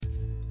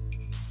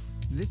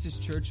This is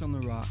Church on the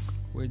Rock,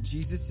 where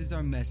Jesus is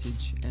our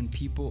message and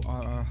people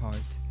are our heart.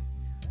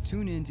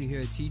 Tune in to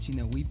hear a teaching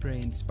that we pray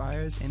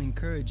inspires and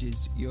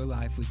encourages your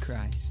life with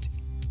Christ.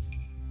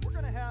 We're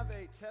going to have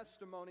a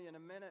testimony in a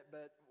minute,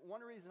 but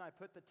one reason I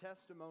put the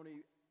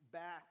testimony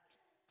back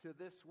to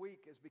this week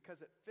is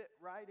because it fit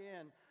right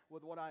in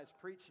with what I was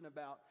preaching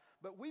about.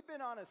 But we've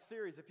been on a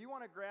series. If you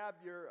want to grab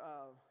your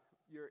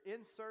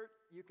insert,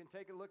 you can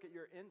take a look at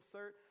your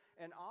insert.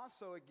 And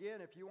also, again,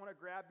 if you want to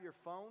grab your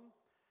phone,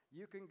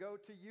 you can go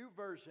to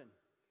YouVersion.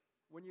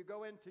 When you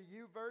go into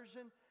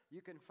YouVersion, you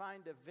can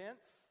find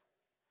events,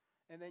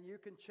 and then you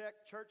can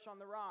check Church on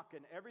the Rock.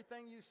 And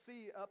everything you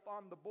see up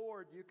on the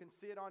board, you can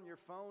see it on your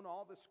phone.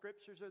 All the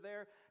scriptures are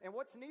there. And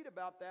what's neat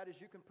about that is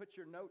you can put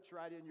your notes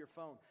right in your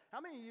phone. How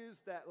many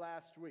used that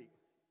last week?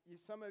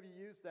 Some of you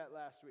used that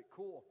last week.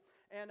 Cool.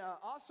 And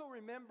also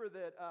remember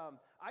that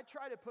I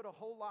try to put a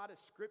whole lot of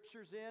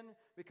scriptures in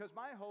because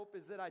my hope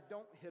is that I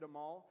don't hit them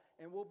all,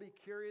 and we'll be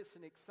curious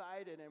and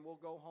excited, and we'll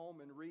go home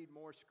and read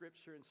more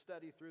scripture and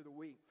study through the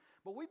week.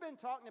 But we've been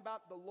talking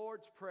about the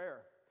Lord's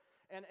Prayer.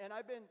 And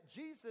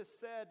Jesus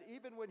said,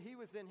 even when he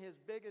was in his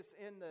biggest,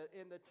 in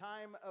the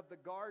time of the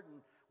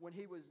garden, when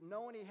he was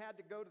knowing he had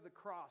to go to the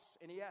cross,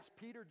 and he asked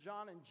Peter,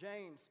 John, and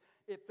James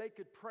if they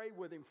could pray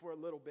with him for a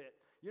little bit.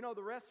 You know,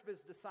 the rest of his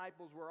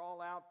disciples were all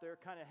out there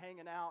kind of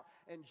hanging out,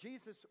 and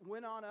Jesus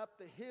went on up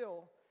the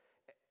hill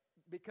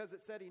because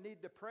it said he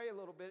needed to pray a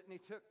little bit, and he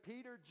took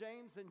Peter,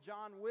 James, and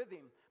John with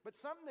him. But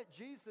something that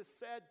Jesus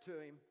said to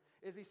him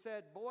is he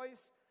said, boys,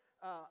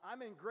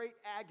 I'm in great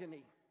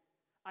agony.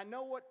 I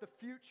know what the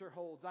future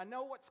holds. I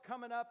know what's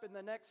coming up in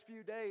the next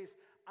few days.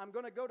 I'm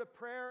going to go to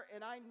prayer,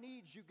 and I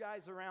need you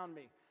guys around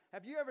me.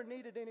 Have you ever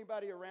needed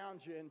anybody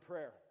around you in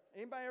prayer?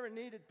 Anybody ever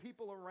needed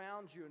people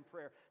around you in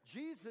prayer?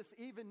 Jesus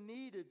even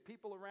needed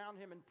people around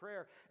him in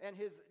prayer. And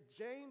his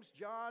James,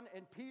 John,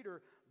 and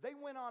Peter, they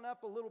went on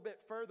up a little bit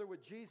further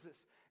with Jesus.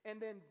 And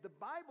then the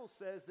Bible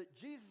says that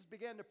Jesus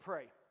began to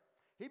pray.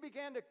 He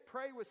began to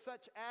pray with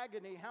such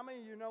agony. How many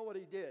of you know what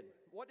he did?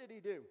 What did he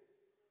do?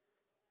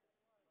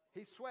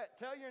 He sweat.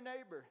 Tell your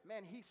neighbor,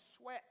 man, he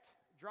sweat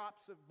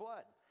drops of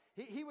blood.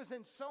 He was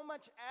in so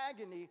much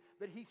agony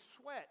that he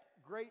sweat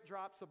great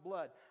drops of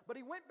blood. But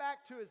he went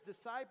back to his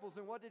disciples,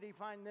 and what did he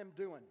find them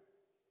doing?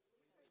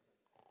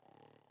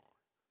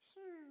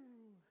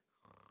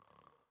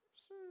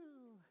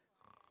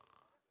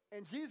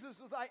 And Jesus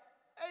was like,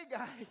 hey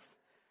guys,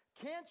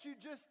 can't you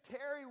just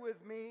tarry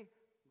with me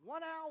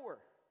 1 hour?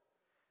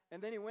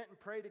 And then he went and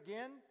prayed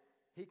again.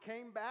 He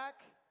came back,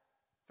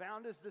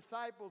 found his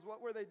disciples.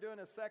 What were they doing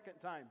a second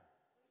time?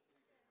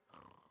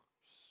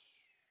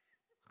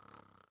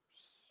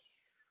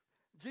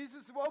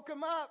 Jesus woke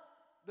him up.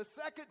 The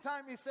second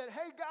time he said,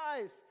 hey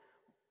guys,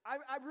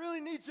 I really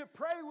need you to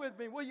pray with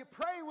me. Will you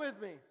pray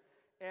with me?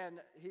 And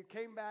he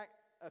came back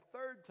a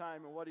third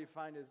time, and what did he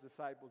find his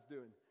disciples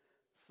doing?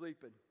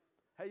 Sleeping.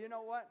 Hey, you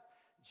know what?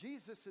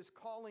 Jesus is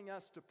calling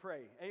us to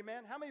pray.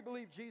 Amen? How many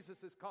believe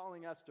Jesus is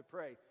calling us to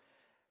pray?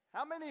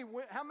 How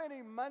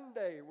many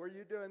Monday were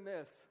you doing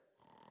this?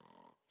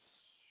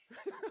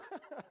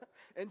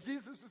 And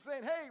Jesus was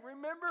saying, hey,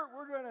 remember,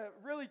 we're going to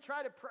really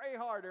try to pray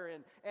harder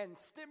and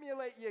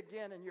stimulate you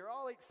again. And you're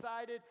all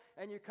excited,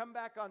 and you come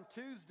back on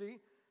Tuesday.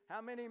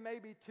 How many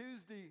maybe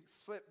Tuesday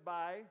slipped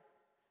by,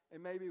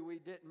 and maybe we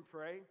didn't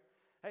pray?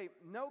 Hey,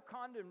 no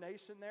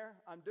condemnation there.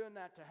 I'm doing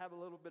that to have a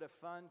little bit of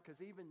fun, because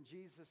even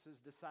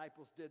Jesus'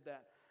 disciples did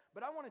that.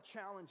 But I want to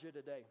challenge you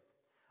today.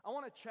 I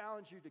want to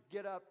challenge you to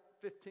get up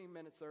 15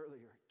 minutes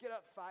earlier. Get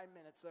up 5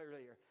 minutes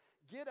earlier.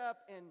 Get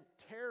up and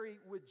tarry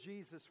with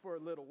Jesus for a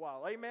little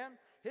while. Amen?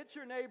 Hit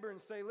your neighbor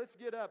and say, let's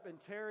get up and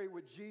tarry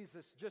with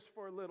Jesus just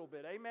for a little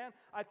bit. Amen?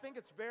 I think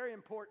it's very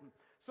important.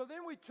 So then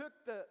we took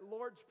the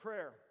Lord's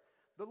Prayer.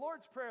 The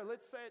Lord's Prayer,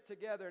 let's say it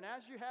together. And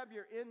as you have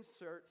your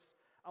inserts,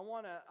 I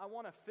want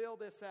to fill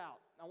this out.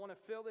 I want to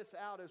fill this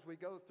out as we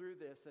go through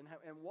this and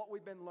what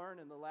we've been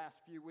learning the last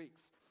few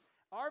weeks.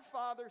 Our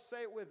Father,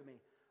 say it with me.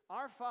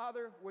 Our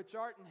Father, which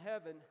art in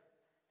heaven,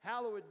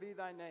 hallowed be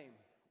thy name.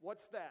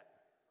 What's that?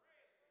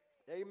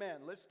 Amen.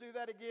 Let's do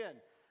that again.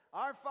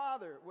 Our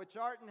Father, which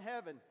art in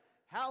heaven,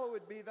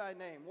 hallowed be thy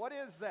name. What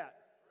is that?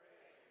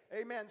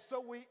 Praise. Amen.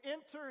 So we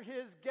enter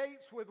his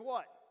gates with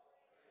what?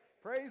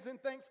 Praise and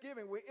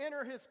thanksgiving. We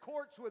enter his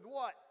courts with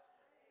what?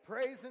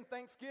 Praise and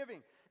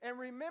thanksgiving. And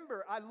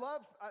remember,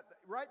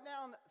 right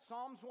now in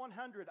Psalms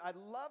 100, I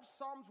love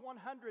Psalms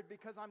 100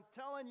 because I'm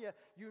telling you,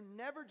 you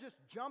never just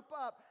jump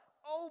up.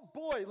 Oh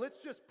boy, let's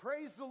just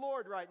praise the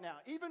Lord right now.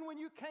 Even when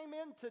you came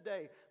in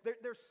today,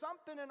 there's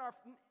something in our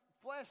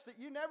flesh that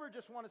you never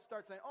just want to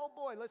start saying, oh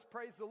boy, let's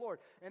praise the Lord.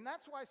 And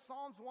that's why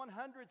Psalms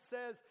 100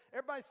 says,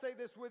 everybody say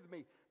this with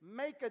me,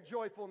 make a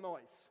joyful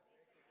noise.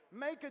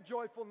 Make a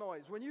joyful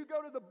noise. When you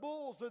go to the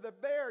Bulls or the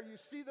Bear, you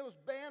see those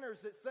banners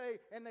that say,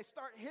 and they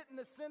start hitting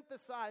the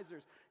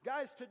synthesizers.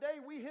 Guys,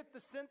 today we hit the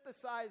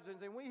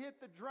synthesizers and we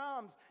hit the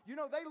drums. You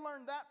know, they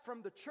learned that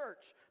from the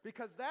church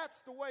because that's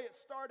the way it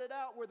started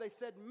out, where they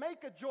said,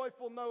 make a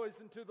joyful noise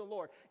unto the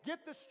Lord.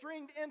 Get the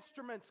stringed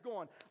instruments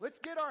going. Let's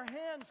get our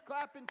hands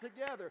clapping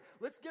together.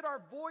 Let's get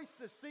our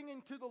voices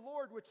singing to the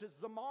Lord, which is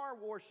Zamar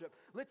worship.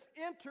 Let's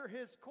enter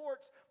His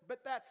courts,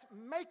 but that's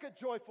make a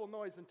joyful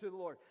noise unto the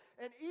Lord.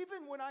 And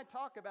even when I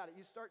talk about it,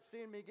 you start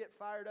seeing me get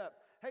fired up.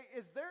 Hey,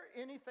 is there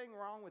anything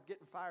wrong with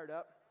getting fired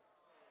up?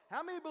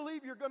 How many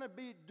believe you're going to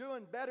be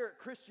doing better at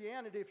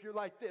Christianity if you're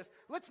like this?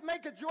 Let's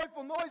make a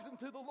joyful noise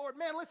unto the Lord.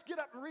 Man, let's get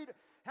up and read it.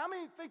 How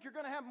many think you're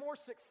going to have more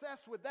success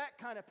with that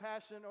kind of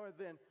passion or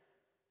than,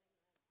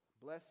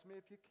 bless me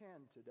if you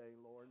can today,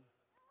 Lord.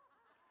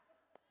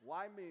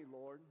 Why me,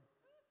 Lord?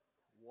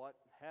 What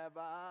have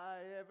I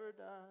ever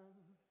done?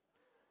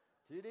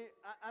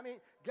 I mean,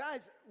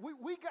 guys,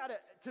 we got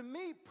to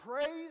me,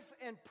 praise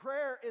and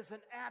prayer is an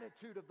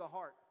attitude of the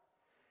heart.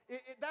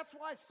 That's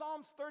why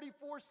Psalms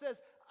 34 says,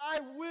 I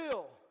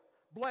will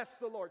bless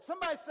the Lord.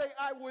 Somebody say,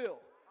 I will.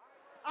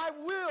 I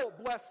will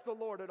bless the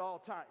Lord at all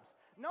times.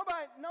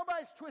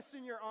 Nobody's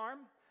twisting your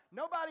arm.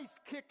 Nobody's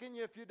kicking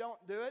you if you don't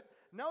do it.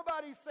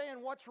 Nobody's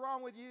saying, what's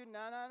wrong with you?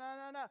 No.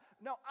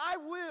 No, I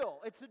will.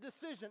 It's a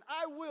decision.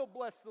 I will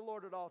bless the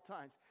Lord at all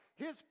times.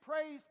 His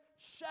praise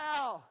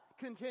shall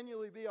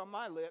continually be on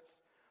my lips.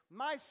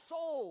 My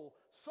soul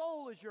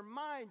is your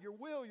mind, your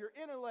will, your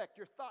intellect,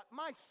 your thought.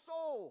 My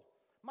soul,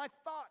 my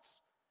thoughts,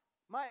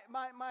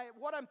 my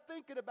what I'm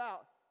thinking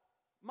about,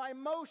 my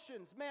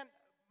emotions, man,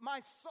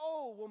 my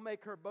soul will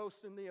make her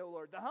boast in thee, O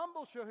Lord. The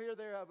humble shall hear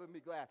thereof and be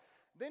glad.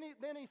 Then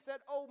he said,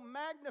 oh,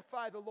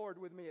 magnify the Lord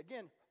with me.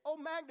 Again, oh,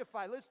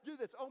 magnify. Let's do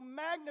this. Oh,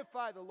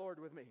 magnify the Lord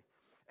with me.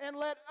 And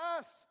let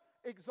us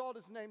exalt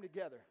His name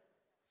together.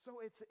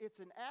 So it's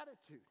an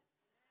attitude.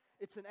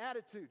 It's an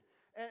attitude.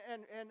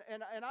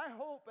 And I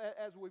hope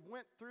as we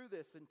went through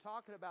this and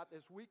talking about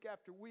this week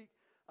after week,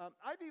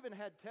 I've even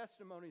had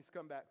testimonies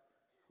come back.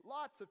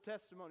 Lots of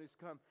testimonies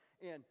come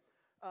in.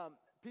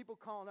 People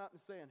calling up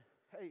and saying,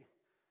 hey,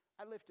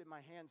 I lifted my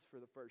hands for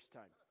the first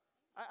time.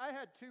 I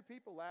had 2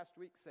 people last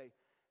week say,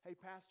 hey,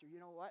 Pastor, you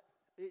know what?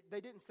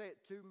 They didn't say it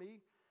to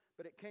me,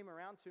 but it came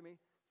around to me.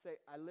 Say,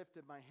 I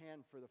lifted my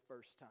hand for the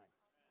first time.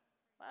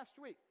 Last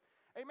week.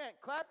 Amen.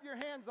 Clap your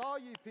hands, all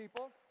you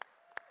people.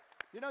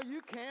 You know,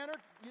 you can, or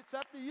it's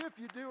up to you if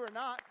you do or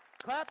not.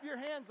 Clap your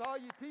hands, all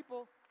you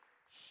people.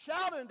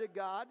 Shout unto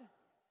God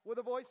with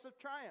a voice of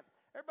triumph.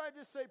 Everybody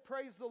just say,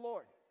 praise the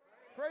Lord.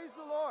 Praise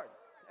the Lord.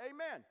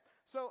 Amen.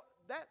 So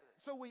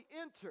we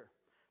enter.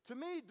 To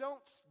me,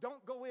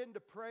 don't go into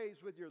praise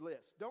with your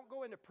list. Don't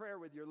go into prayer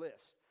with your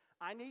list.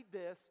 I need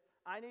this.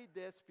 I need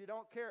this. If you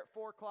don't care at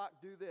 4 o'clock,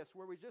 do this.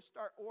 Where we just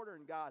start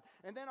ordering God.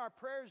 And then our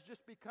prayers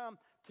just become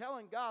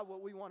telling God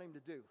what we want Him to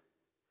do.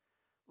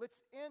 Let's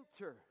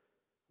enter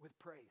with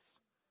praise.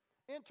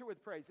 Enter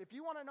with praise. If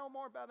you want to know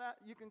more about that,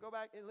 you can go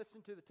back and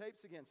listen to the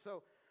tapes again.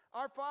 So,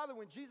 our Father,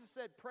 when Jesus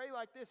said, pray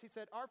like this, He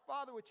said, our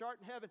Father which art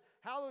in heaven,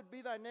 hallowed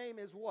be thy name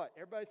is what?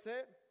 Everybody say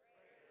it.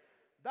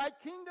 Praise. Thy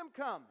kingdom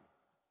come.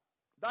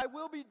 Thy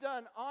will be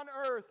done on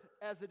earth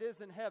as it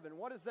is in heaven.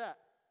 What is that?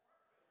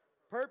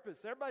 Purpose.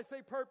 Everybody say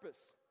purpose.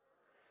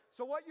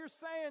 So what you're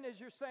saying is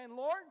you're saying,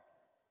 Lord,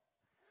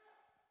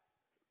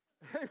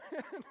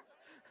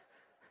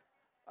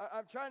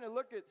 I'm trying to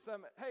look at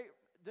some. Hey,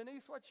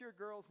 Denise, what's your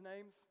girls'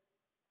 names?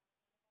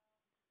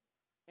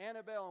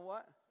 Annabelle and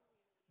what?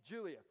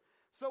 Julia.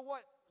 So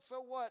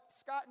what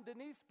Scott and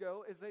Denise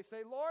go is they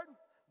say, Lord,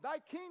 thy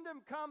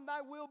kingdom come,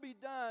 thy will be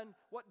done,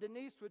 what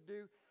Denise would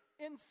do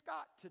in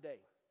Scott today,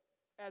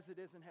 as it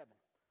is in heaven.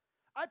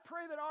 I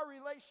pray that our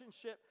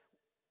relationship,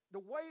 the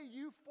way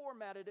you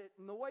formatted it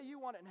and the way you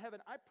want it in heaven,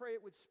 I pray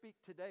it would speak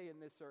today in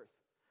this earth.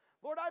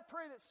 Lord, I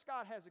pray that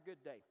Scott has a good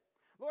day.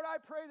 Lord,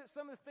 I pray that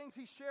some of the things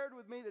he shared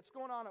with me that's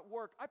going on at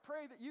work, I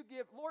pray that you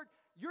give, Lord,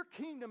 your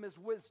kingdom is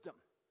wisdom.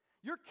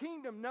 Your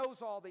kingdom knows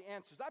all the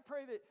answers. I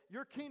pray that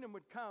your kingdom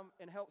would come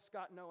and help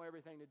Scott know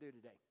everything to do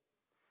today.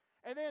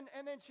 And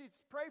then she'd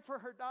pray for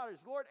her daughters.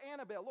 Lord,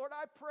 Annabelle, Lord,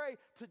 I pray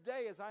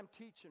today as I'm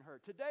teaching her,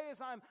 today as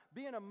I'm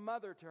being a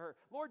mother to her,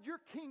 Lord,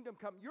 your kingdom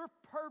come, your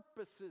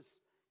purposes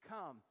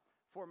come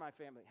for my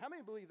family. How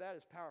many believe that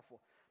is powerful?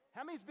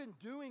 How many's been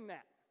doing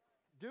that?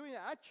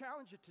 I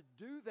challenge you to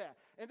do that.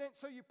 And then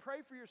so you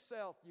pray for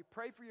yourself, you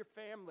pray for your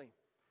family,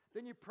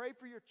 then you pray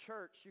for your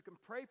church, you can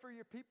pray for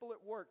your people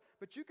at work,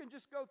 but you can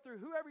just go through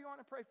whoever you want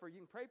to pray for.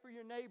 You can pray for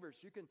your neighbors.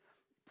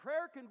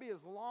 Prayer can be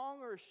as long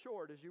or as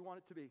short as you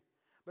want it to be.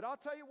 But I'll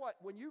tell you what,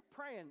 when you're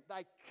praying,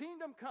 thy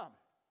kingdom come,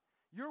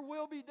 your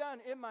will be done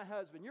in my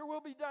husband, your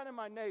will be done in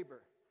my neighbor.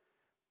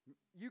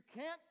 You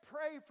can't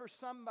pray for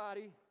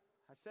somebody,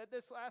 I said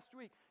this last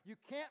week, you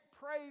can't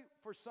pray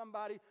for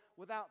somebody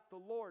without the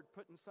Lord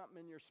putting something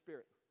in your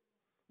spirit.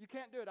 You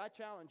can't do it. I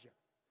challenge you.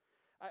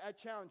 I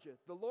challenge you.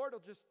 The Lord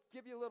will just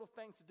give you little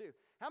things to do.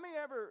 How many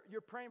ever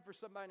you're praying for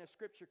somebody and a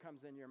scripture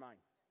comes in your mind?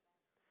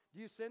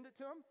 Do you send it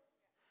to them?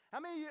 How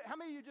many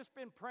of you just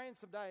been praying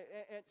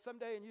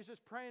someday and you're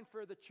just praying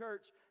for the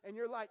church and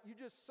you're like,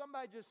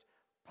 somebody just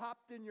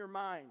popped in your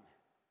mind.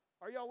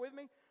 Are y'all with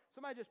me?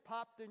 Somebody just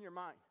popped in your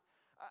mind.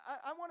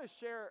 I want to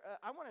share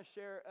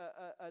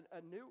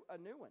a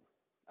new one.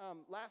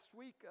 Last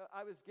week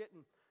I was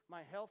getting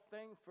my health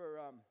thing for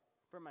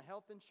my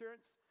health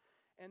insurance,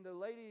 and the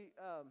lady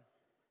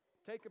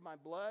taking my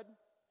blood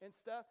and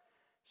stuff,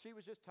 she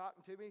was just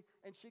talking to me,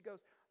 and she goes,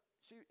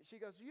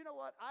 you know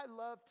what? I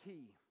love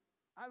tea.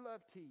 I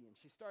love tea. And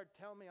she started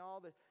telling me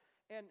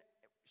and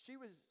she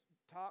was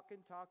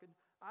talking.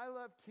 I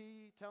love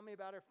tea. Tell me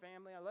about her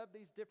family. I love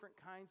these different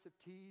kinds of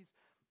teas.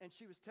 And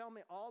she was telling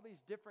me all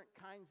these different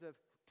kinds of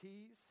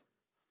teas.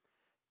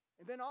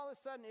 And then all of a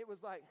sudden it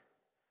was like,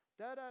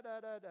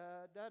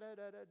 da-da-da-da-da,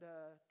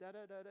 da-da-da-da-da,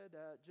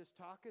 da-da-da-da-da, just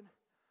talking.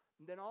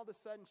 And then all of a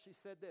sudden she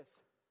said this,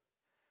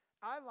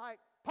 I like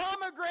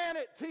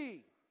pomegranate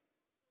tea.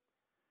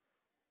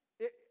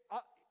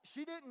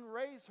 She didn't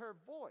raise her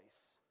voice,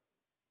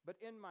 but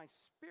in my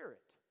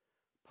spirit,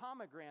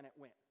 pomegranate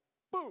went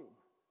boom,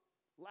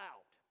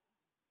 loud.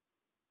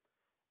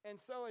 And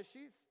so as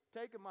she's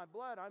taking my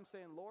blood, I'm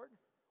saying, Lord,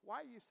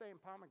 why are you saying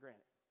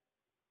pomegranate?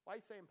 Why are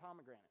you saying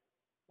pomegranate?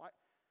 Why?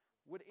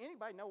 Would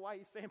anybody know why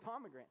he's saying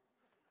pomegranate?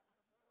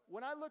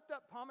 When I looked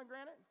up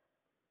pomegranate,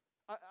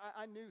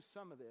 I knew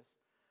some of this.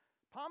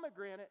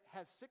 Pomegranate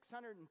has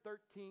 613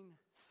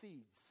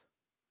 seeds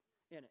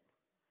in it.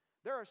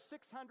 There are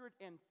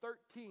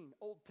 613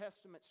 Old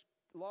Testament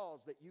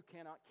laws that you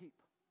cannot keep.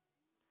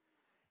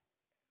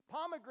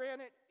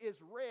 Pomegranate is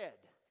red,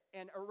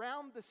 and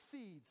around the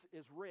seeds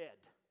is red.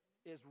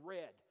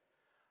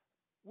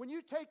 When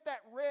you take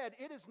that red,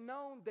 it is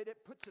known that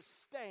it puts a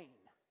stain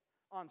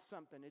on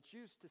something. It's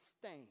used to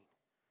stain.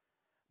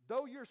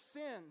 Though your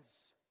sins,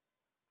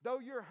 though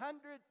your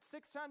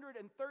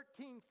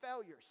 613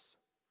 failures,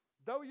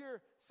 though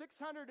your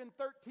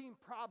 613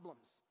 problems,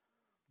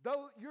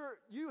 though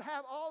you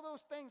have all those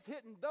things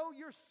hidden, though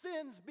your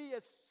sins be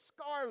as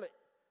scarlet,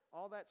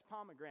 all that's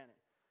pomegranate,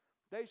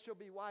 they shall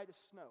be white as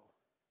snow.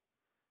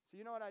 So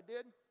you know what I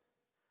did?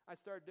 I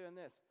started doing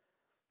this.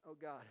 Oh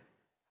God,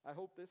 I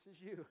hope this is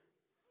you.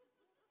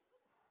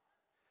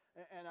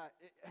 And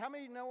how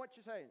many know what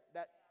you're saying?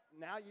 That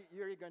now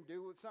you're going to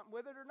do something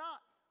with it or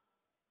not?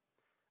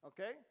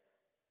 Okay?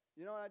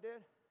 You know what I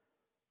did?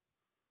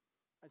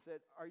 I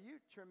said, are you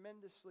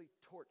tremendously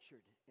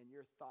tortured in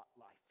your thought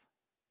life?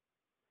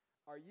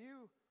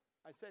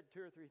 I said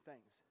 2 or 3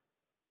 things.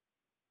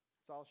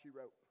 That's all she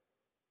wrote.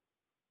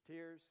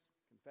 Tears,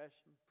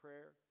 confession,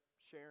 prayer,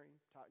 sharing,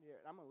 talking to you.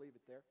 I'm going to leave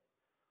it there.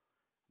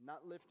 I'm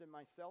not lifting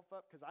myself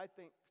up because I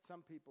think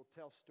some people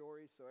tell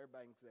stories so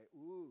everybody can say,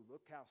 ooh,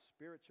 look how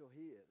spiritual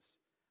he is.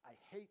 I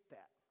hate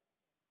that.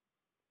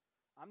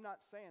 I'm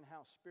not saying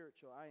how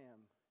spiritual I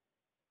am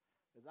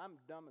because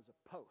I'm dumb as a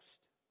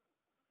post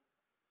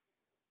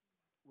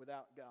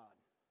without God.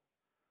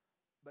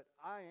 But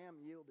I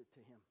am yielded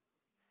to him.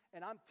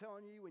 And I'm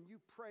telling you, when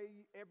you pray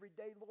every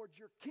day, Lord,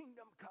 your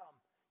kingdom come,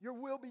 your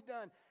will be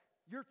done.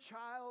 Your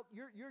child,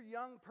 your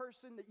young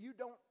person that you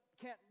don't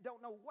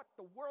know what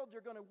the world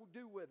you're going to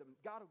do with them,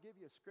 God will give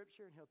you a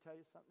scripture and he'll tell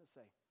you something to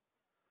say.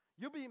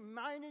 You'll be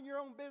minding your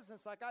own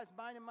business like I was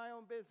minding my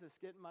own business,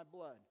 getting my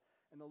blood.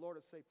 And the Lord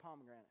will say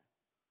pomegranate.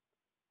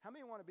 How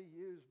many want to be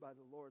used by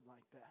the Lord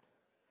like that?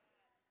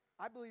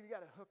 I believe you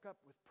got to hook up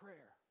with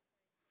prayer.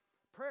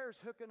 Prayer is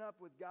hooking up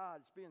with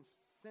God. It's being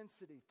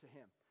sensitive to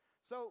him.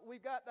 So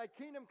we've got thy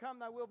kingdom come,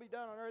 thy will be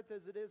done on earth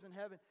as it is in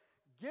heaven.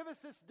 Give us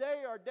this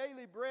day our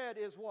daily bread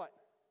is what?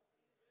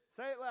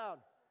 Say it loud.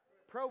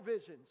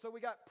 Provision. So we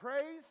got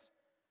praise,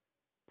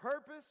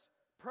 purpose,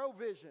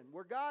 provision.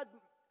 Where God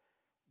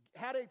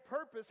had a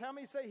purpose, how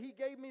many say he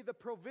gave me the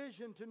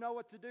provision to know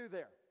what to do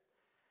there?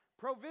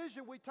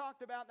 Provision we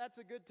talked about, that's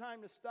a good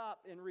time to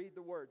stop and read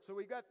the word. So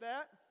we got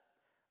that.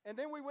 And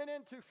then we went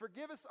into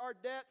forgive us our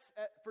debts,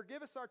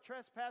 forgive us our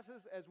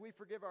trespasses as we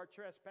forgive our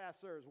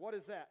trespassers. What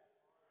is that?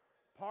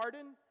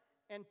 Pardon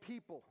and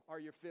people are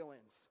your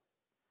fill-ins.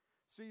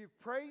 So you've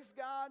praised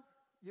God,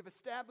 you've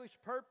established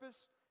purpose,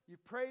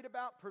 you've prayed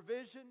about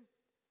provision,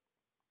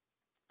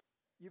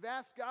 you've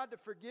asked God to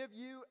forgive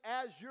you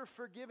as you're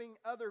forgiving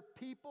other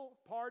people,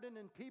 pardon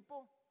and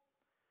people.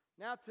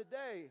 Now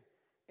today,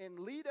 and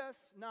lead us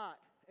not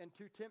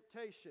into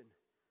temptation,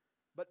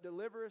 but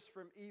deliver us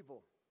from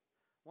evil.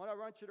 What I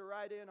want you to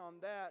write in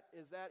on that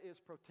is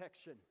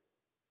protection.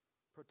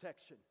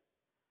 Protection.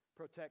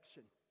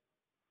 Protection.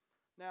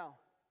 Now,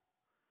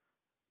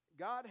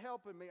 God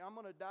helping me, I'm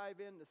going to dive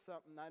into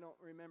something I don't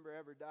remember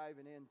ever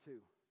diving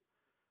into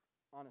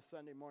on a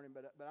Sunday morning,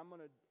 but I'm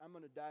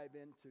going to dive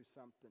into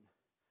something.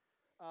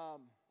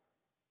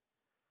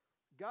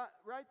 God,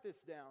 write this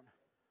down.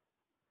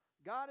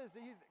 God is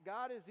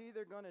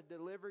either going to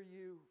deliver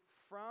you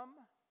from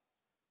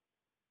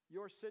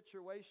your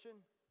situation,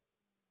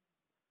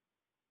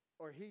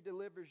 or he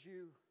delivers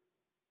you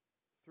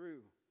through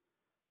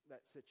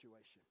that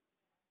situation.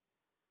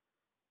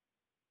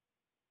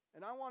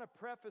 And I want to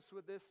preface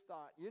with this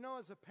thought. You know,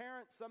 as a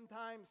parent,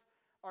 sometimes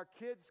our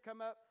kids come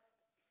up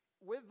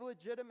with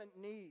legitimate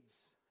needs.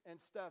 and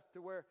stuff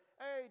to where,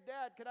 hey,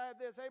 Dad, can I have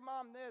this? Hey,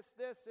 Mom, this.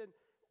 And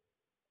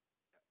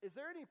is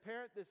there any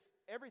parent that's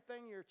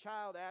everything your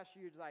child asks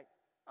you is like,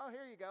 oh,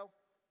 here you go.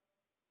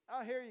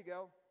 Oh, here you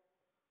go.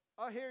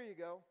 Oh, here you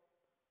go.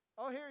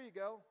 Oh, here you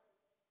go.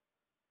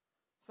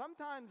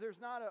 Sometimes there's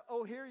not a,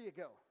 oh, here you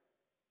go.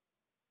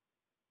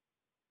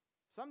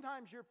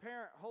 Sometimes your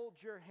parent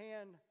holds your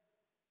hand.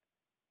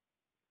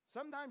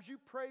 Sometimes you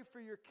pray for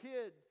your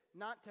kid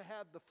not to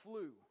have the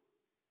flu.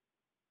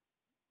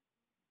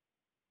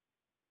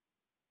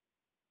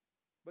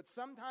 But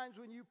sometimes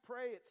when you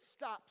pray, it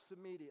stops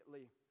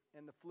immediately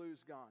and the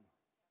flu's gone.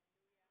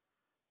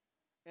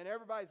 And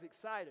everybody's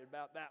excited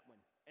about that one.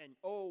 And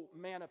oh,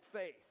 man of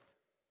faith.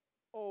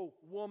 Oh,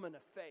 woman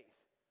of faith.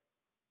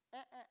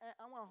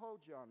 I want to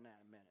hold you on that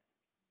a minute.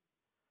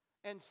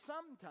 And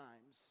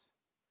sometimes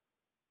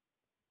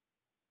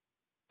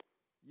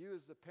you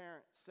as the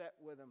parent sit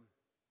with them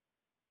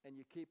and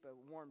you keep a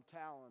warm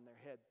towel on their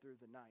head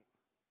through the night.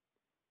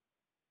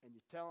 And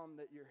you tell them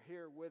that you're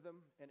here with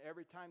them, and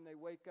every time they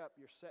wake up,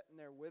 you're sitting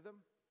there with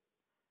them.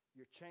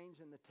 You're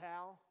changing the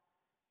towel.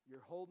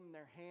 You're holding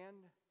their hand,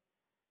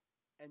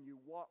 and you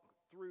walk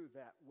through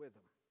that with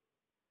them.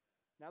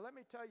 Now, let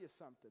me tell you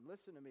something.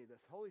 Listen to me. The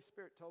Holy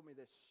Spirit told me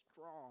this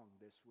strong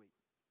this week.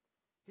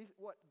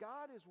 What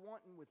God is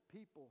wanting with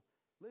people,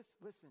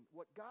 listen,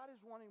 what God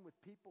is wanting with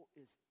people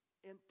is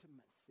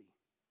intimacy,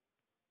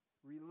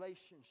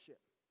 relationship.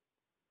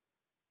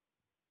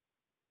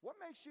 What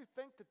makes you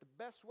think that the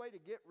best way to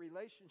get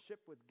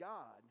relationship with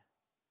God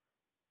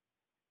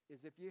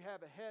is if you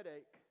have a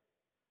headache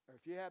or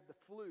if you have the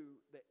flu,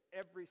 that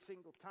every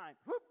single time,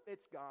 whoop,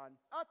 it's gone.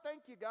 Oh,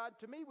 thank you, God.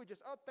 To me, we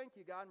just, oh, thank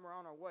you, God, and we're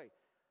on our way.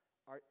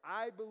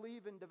 I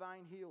believe in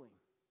divine healing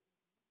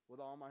with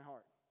all my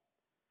heart.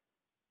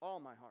 All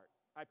my heart.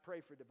 I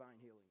pray for divine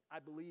healing. I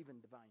believe in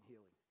divine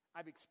healing.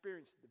 I've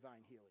experienced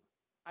divine healing.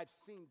 I've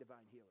seen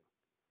divine healing.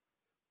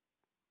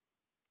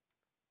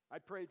 I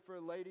prayed for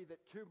a lady that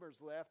tumors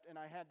left, and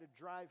I had to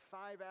drive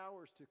 5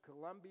 hours to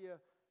Columbia,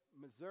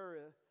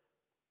 Missouri,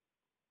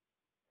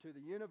 to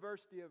the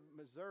University of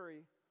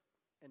Missouri,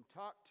 and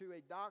talk to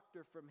a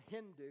doctor from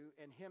Hindu,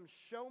 and him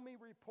show me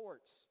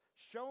reports,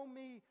 show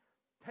me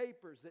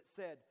papers that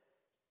said,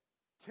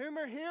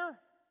 tumor here,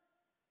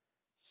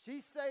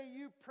 she say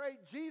you prayed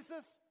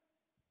Jesus,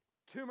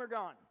 tumor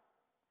gone.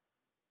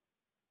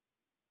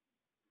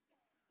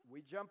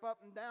 We jump up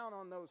and down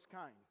on those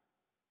kind.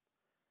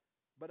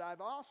 But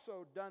I've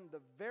also done the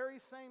very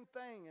same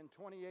thing in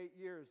 28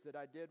 years that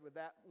I did with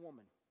that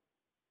woman.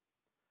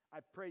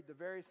 I've prayed the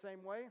very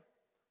same way.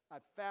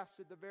 I've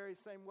fasted the very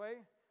same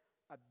way.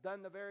 I've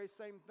done the very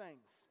same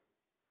things.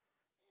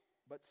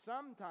 But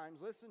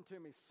sometimes, listen to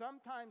me,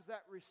 sometimes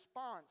that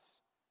response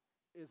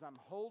is I'm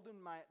holding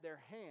their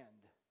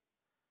hand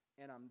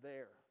and I'm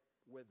there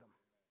with them.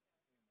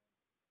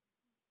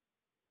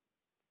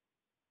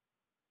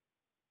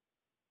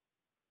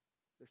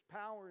 There's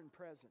power in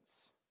presence.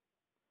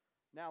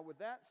 Now,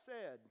 with that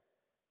said,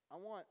 I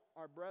want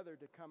our brother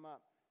to come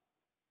up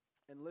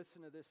and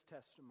listen to this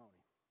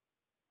testimony.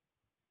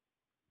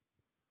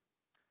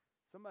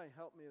 Somebody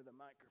help me with the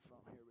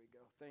microphone. Here we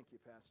go. Thank you,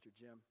 Pastor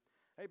Jim.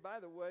 Hey, by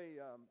the way,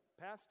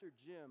 Pastor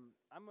Jim,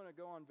 I'm going to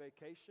go on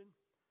vacation.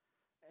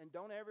 And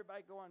don't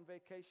everybody go on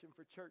vacation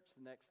for church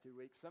the next 2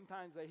 weeks.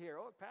 Sometimes they hear,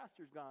 oh, the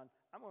pastor's gone.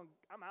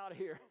 I'm out of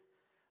here.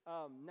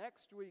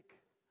 Next week,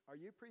 are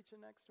you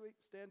preaching next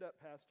week? Stand up,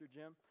 Pastor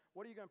Jim.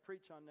 What are you going to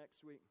preach on next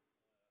week?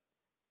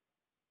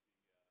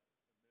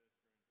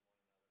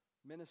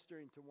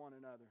 Ministering to one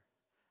another.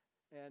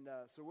 And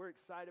so we're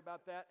excited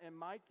about that. And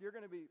Mike,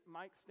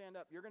 Mike, stand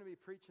up. You're going to be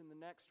preaching the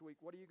next week.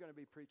 What are you going to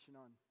be preaching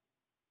on?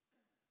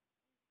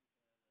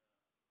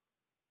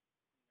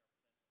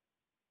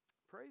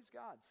 Praise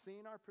God.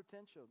 Seeing our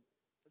potential.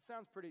 That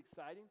sounds pretty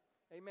exciting.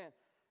 Amen.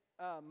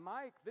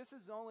 Mike, this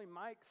is only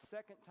Mike's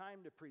second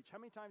time to preach. How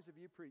many times have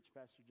you preached,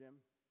 Pastor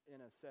Jim, in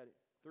a setting?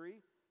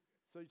 3?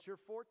 So it's your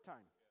 4th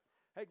time.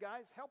 Hey,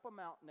 guys, help them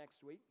out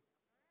next week.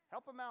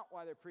 Help them out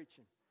while they're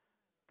preaching.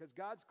 Because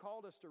God's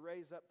called us to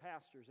raise up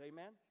pastors.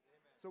 Amen?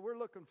 So we're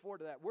looking forward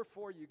to that. We're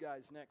for you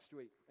guys next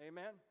week.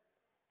 Amen?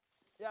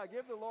 Yeah,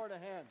 give the Lord a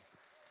hand.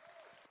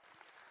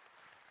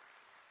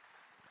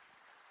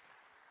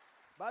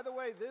 By the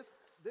way, this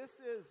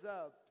is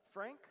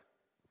Frank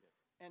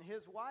and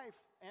his wife.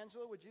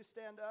 Angela, would you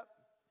stand up?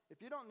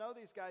 If you don't know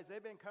these guys,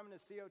 they've been coming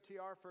to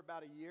COTR for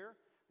about a year.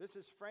 This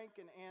is Frank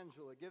and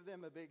Angela. Give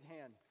them a big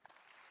hand.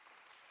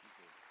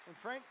 And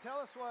Frank, tell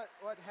us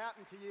what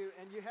happened to you,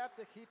 and you have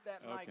to keep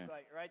that mic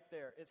right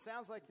there. It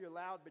sounds like you're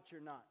loud, but you're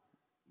not.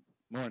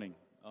 Morning.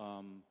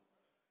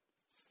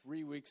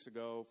 3 weeks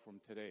ago from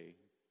today,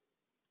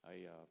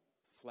 I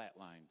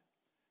flatlined.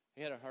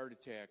 I had a heart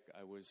attack.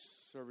 I was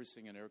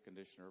servicing an air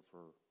conditioner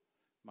for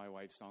my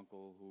wife's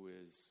uncle, who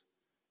is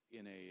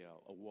in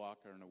a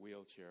walker and a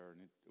wheelchair,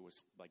 and it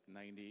was like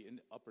 90, in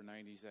upper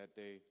 90s that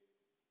day.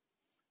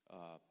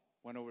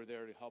 Went over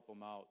there to help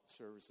him out,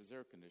 service his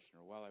air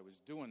conditioner. While I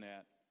was doing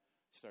that,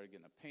 I started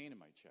getting a pain in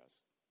my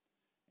chest.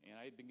 And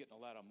I had been getting a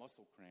lot of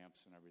muscle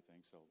cramps and everything,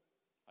 so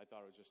I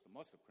thought it was just a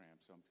muscle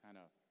cramp. So I'm kind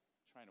of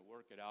trying to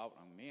work it out.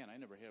 Man, I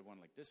never had one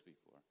like this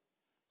before.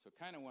 So it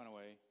kind of went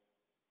away.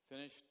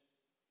 Finished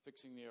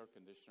fixing the air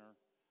conditioner.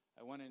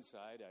 I went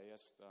inside. I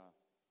asked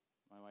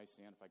my wife,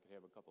 Stan, if I could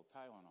have a couple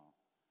Tylenol.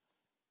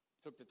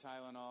 Took the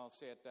Tylenol,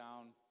 sat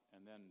down,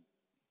 and then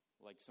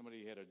like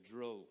somebody had a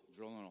drilling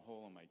a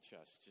hole in my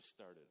chest, just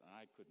started. And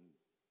I couldn't,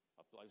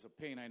 it was a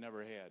pain I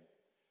never had.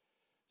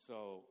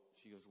 So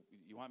she goes,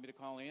 you want me to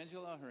call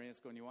Angela? Her aunt's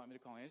going, you want me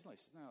to call Angela? I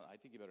said, no, I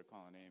think you better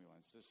call an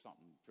ambulance. There's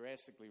something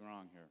drastically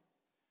wrong here.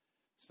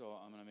 So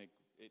I'm going to make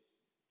it,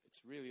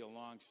 it's really a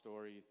long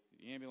story.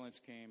 The ambulance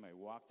came. I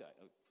walked,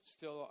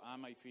 still on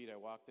my feet, I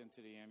walked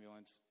into the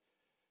ambulance.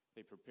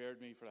 They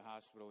prepared me for the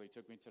hospital. They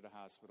took me to the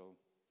hospital.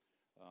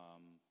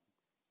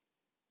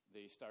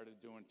 They started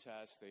doing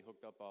tests. They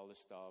hooked up all this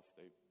stuff.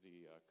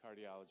 The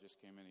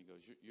cardiologist came in. He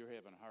goes, you're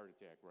having a heart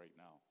attack right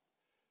now.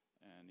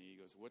 And he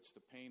goes, what's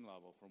the pain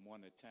level from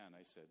 1 to 10?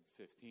 I said,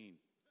 15.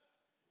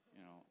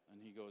 And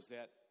he goes,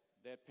 that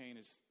pain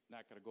is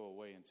not going to go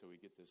away until we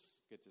get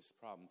this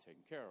problem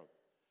taken care of.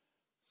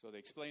 So they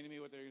explained to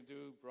me what they were going to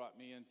do, brought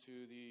me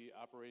into the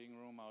operating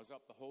room. I was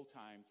up the whole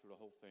time through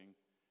the whole thing.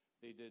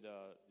 They did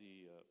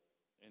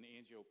an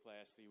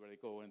angioplasty where they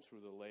go in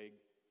through the leg.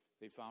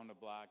 They found a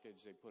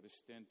blockage. They put a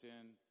stent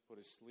in, put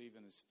a sleeve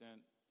in the stent.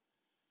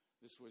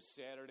 This was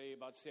Saturday,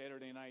 about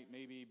Saturday night,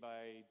 maybe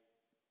by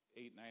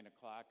 8, 9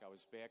 o'clock. I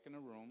was back in the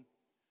room.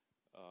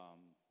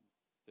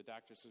 The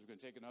doctor says, we're going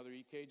to take another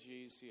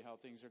EKG, see how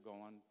things are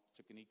going.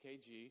 Took an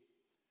EKG.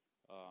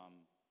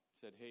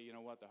 Said, hey, you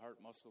know what? The heart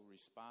muscle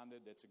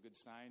responded. That's a good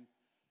sign.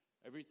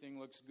 Everything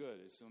looks good.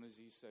 As soon as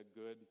he said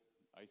good,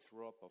 I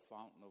threw up a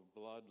fountain of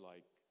blood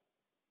like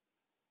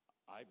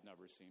I've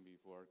never seen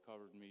before. It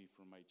covered me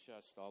from my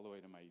chest all the way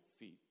to my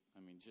feet.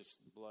 I mean,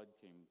 just blood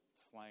came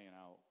flying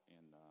out.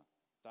 And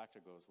doctor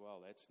goes,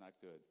 well, that's not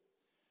good.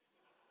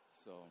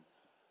 So,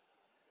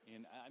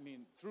 and I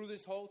mean, through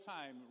this whole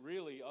time,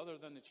 really, other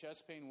than the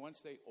chest pain, once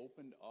they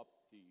opened up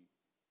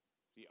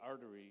the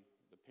artery,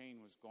 the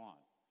pain was gone.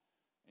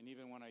 And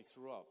even when I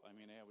threw up, I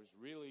mean, I was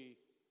really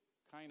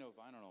kind of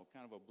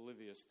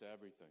oblivious to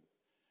everything.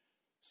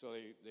 So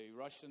they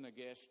rushed in the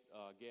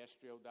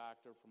gastro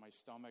doctor for my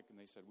stomach, and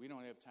they said, we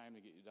don't have time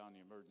to get you down to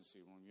the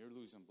emergency room. You're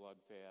losing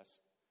blood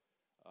fast.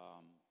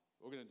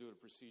 We're going to do a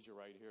procedure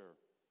right here.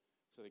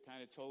 So they kind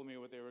of told me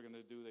what they were going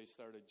to do. They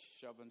started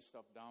shoving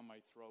stuff down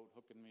my throat,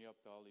 hooking me up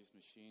to all these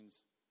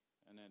machines,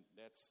 and then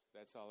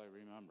that's all I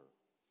remember.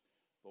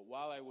 But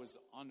while I was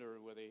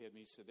under where they had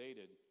me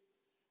sedated,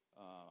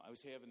 I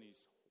was having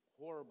these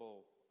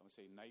horrible, I would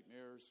say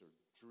nightmares or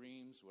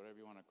dreams, whatever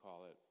you want to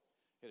call it.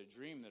 I had a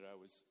dream that I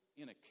was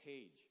in a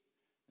cage,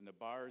 and the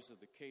bars of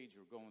the cage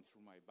were going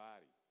through my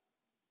body.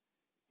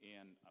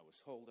 And I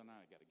was holding on.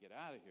 I got to get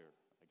out of here.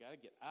 I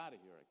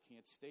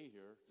can't stay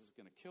here. This is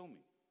going to kill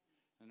me.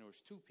 And there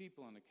was 2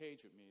 people in the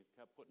cage with me that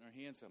kept putting their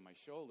hands on my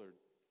shoulder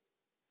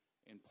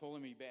and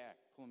pulling me back.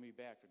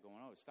 They're going,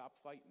 oh,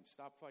 stop fighting.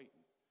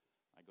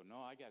 I go,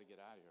 no, I got to get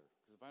out of here.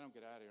 Because if I don't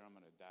get out of here, I'm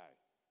going to die.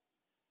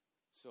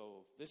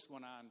 So this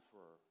went on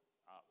for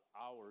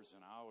hours and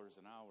hours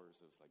and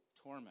hours. I was like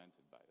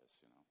tormented by this,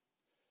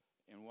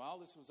 And while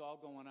this was all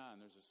going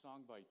on, there's a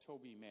song by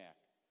Toby Mac.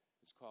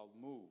 It's called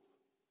Move.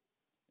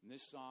 And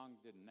this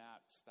song did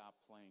not stop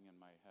playing in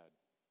my head.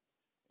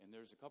 And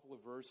there's a couple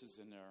of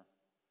verses in there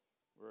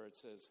where it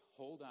says,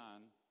 hold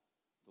on,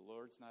 the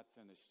Lord's not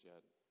finished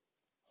yet.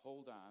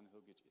 Hold on,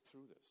 he'll get you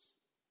through this.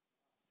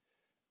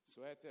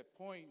 So at that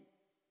point,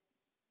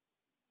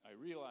 I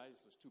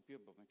realized those 2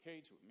 people in the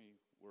cage with me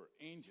were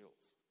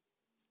angels.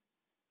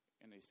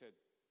 And they said,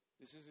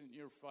 this isn't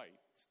your fight.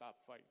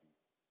 Stop fighting.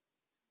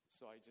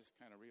 So I just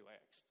kind of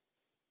relaxed.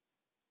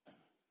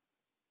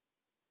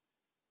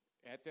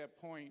 At that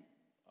point,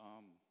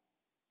 I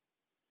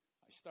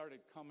started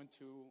coming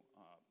to,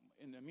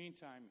 in the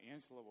meantime,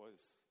 Angela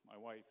my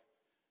wife,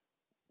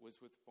 was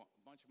with a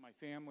bunch of my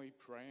family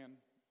praying,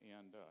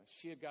 and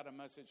she had got a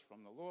message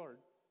from the Lord.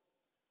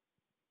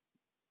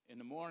 In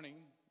the morning,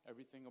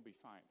 everything will be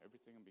fine.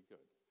 Everything will be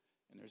good.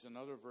 And there's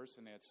another verse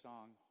in that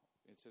song.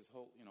 It says,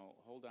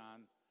 hold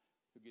on.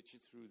 He'll get you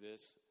through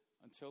this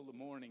until the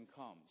morning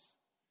comes.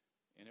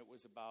 And it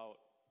was about,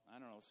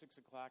 6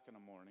 o'clock in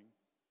the morning.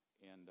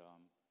 And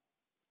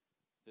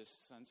this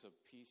sense of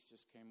peace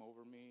just came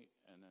over me.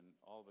 And then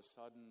all of a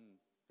sudden,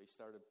 they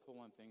started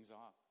pulling things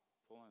off,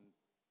 pulling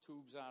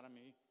tubes out of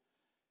me.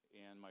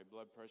 And my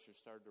blood pressure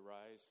started to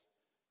rise.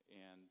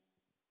 And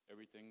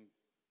everything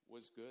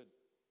was good.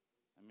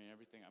 I mean,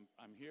 everything.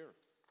 I'm here.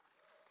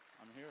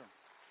 I'm here.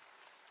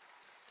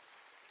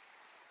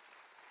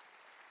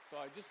 So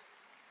I just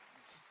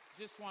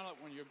want to,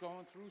 when you're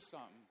going through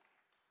something,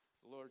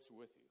 the Lord's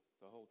with you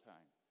the whole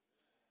time.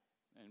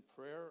 And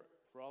prayer,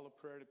 for all the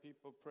prayer that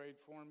people prayed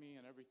for me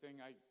and everything,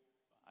 I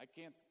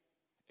can't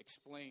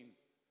explain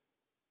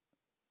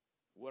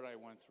what I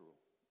went through.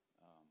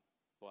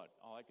 But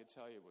all I could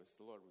tell you was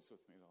the Lord was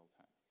with me the whole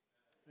time.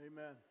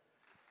 Amen.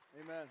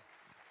 Amen.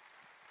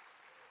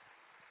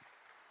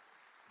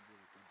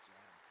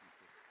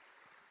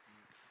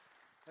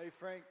 Hey,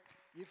 Frank,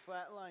 you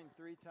flatlined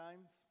 3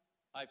 times?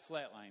 I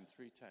flatlined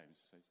 3 times.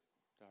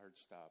 the heart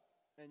stop.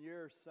 And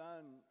your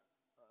son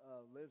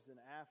lives in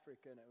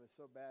Africa, and it was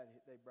so bad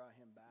they brought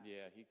him back.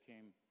 Yeah, he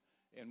came.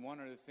 And one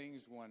of the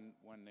things when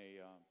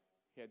they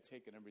had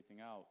taken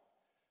everything out,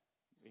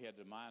 we had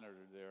the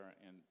monitor there,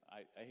 and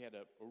I had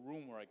a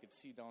room where I could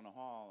see down the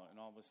hall, and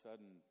all of a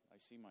sudden I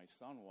see my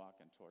son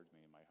walking towards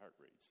me, and my heart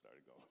rate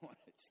started going.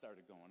 It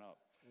started going up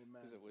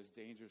because it was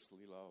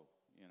dangerously low,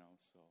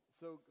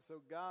 So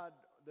God,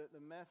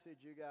 the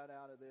message you got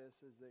out of this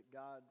is that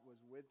God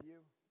was with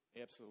you.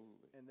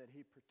 Absolutely. And that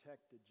He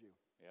protected you.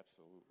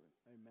 Absolutely.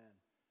 Amen.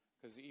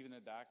 Because even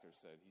the doctor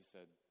said,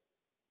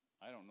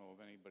 I don't know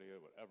of anybody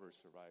that would ever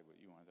survive what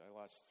you went. I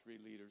lost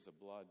 3 liters of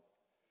blood.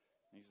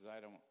 And he says,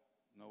 I don't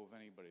know of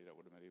anybody that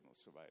would have been able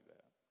to survive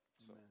that.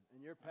 So, amen.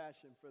 And your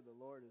passion for the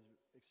Lord is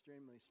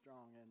extremely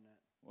strong, isn't it?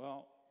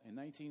 Well, in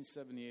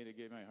 1978, I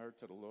gave my heart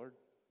to the Lord,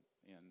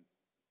 and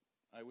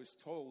I was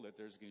told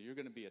that you're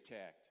going to be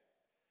attacked.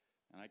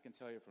 And I can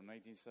tell you from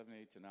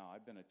 1978 to now,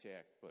 I've been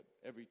attacked. But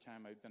every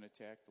time I've been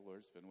attacked, the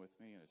Lord's been with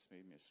me, and it's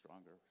made me a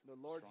stronger. The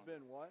Lord's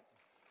been what?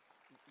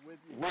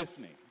 With you. With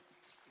me.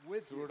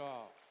 With through you. it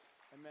all.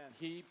 Amen.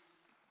 He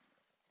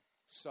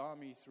saw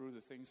me through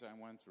the things I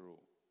went through.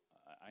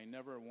 I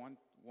never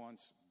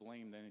once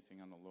blamed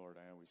anything on the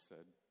Lord. I always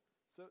said.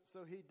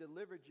 So He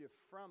delivered you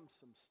from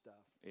some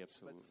stuff.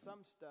 Absolutely. But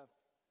some stuff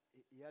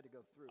you had to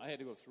go through. I had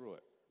to go through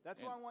it.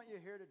 That's why I want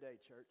you here today,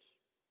 church.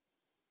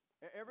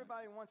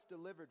 Everybody wants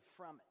delivered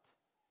from it.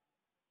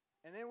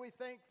 And then we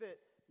think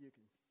that, you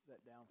can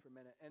sit down for a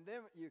minute, and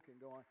then you can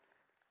go on.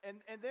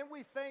 And then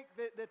we think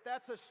that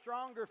that's a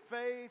stronger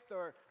faith,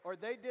 or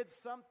they did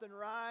something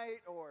right,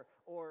 or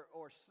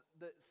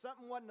that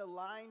something wasn't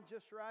aligned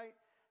just right.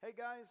 Hey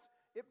guys,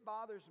 it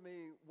bothers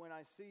me when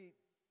I see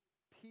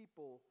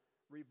people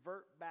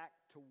revert back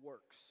to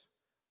works.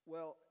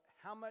 Well,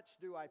 how much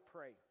do I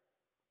pray?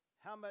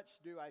 How much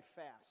do I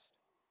fast?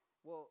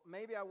 Well,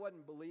 maybe I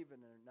wasn't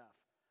believing it enough.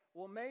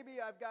 Well, maybe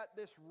I've got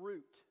this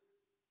root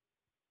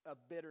of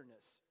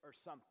bitterness or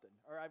something.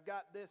 Or I've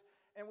got this.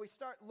 And we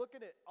start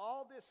looking at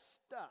all this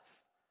stuff.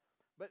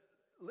 But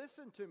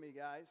listen to me,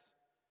 guys.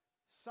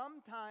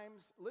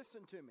 Sometimes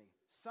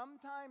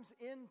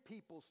in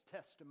people's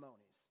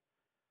testimonies.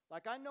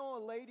 Like I know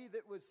a lady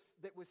that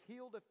was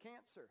healed of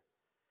cancer.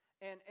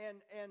 And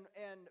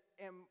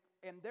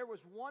there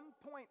was one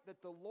point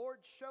that the Lord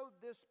showed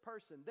this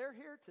person. They're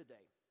here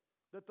today.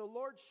 That the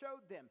Lord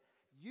showed them.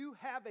 You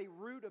have a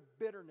root of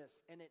bitterness,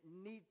 and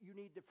you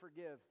need to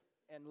forgive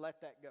and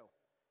let that go.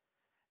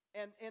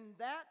 And in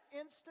that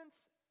instance,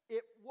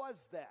 it was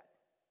that.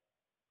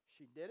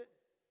 She did it.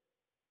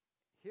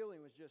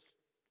 Healing was just...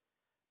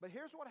 But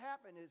here's what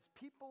happened is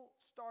people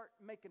start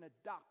making a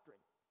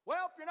doctrine.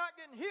 Well, if you're not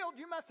getting healed,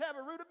 you must have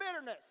a root of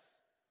bitterness.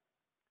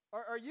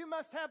 Or you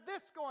must have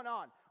this going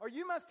on. Or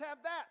you must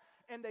have that.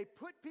 And they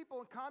put people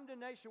in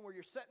condemnation where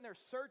you're sitting there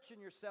searching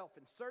yourself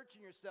and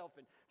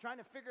trying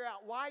to figure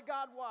out why,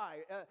 God,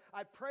 why?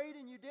 I prayed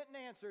and you didn't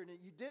answer, and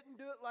you didn't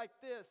do it like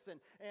this,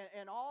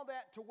 and all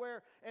that to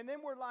where, and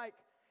then we're like,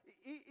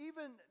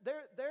 even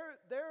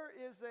there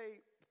is a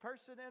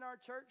person in our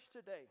church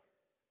today,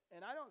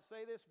 and I don't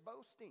say this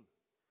boasting,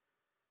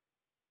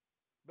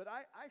 but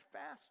I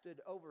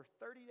fasted over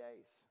 30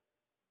 days.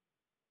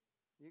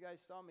 You guys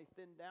saw me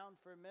thin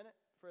down for a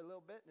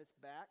little bit, and it's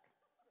back.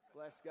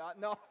 Bless God.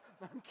 No,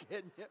 I'm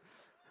kidding you.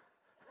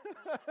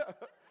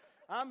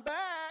 I'm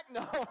back.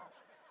 No.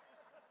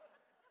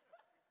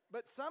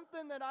 But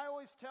something that I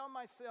always tell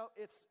myself,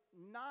 it's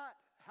not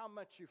how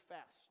much you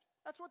fast.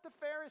 That's what the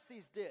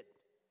Pharisees did.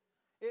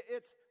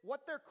 It's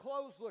what their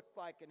clothes looked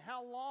like and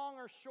how long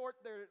or short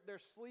their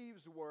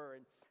sleeves were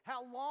and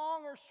how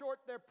long or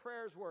short their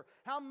prayers were,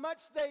 how much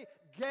they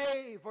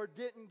gave or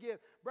didn't give.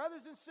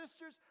 Brothers and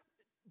sisters,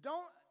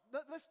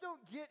 let's don't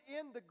get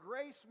in the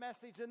grace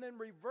message and then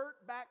revert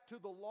back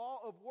to the law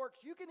of works.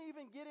 You can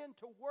even get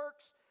into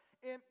works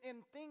in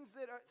things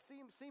that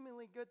seem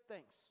seemingly good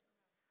things.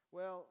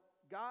 Well,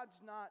 God's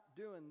not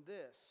doing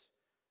this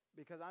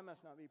because I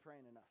must not be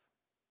praying enough.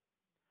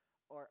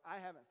 Or I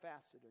haven't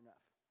fasted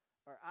enough.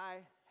 Or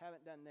I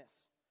haven't done this.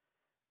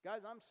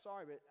 Guys, I'm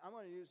sorry, but I'm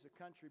going to use the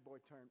country boy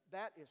term.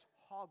 That is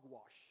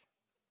hogwash.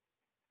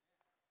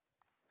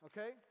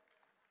 Okay?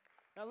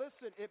 Now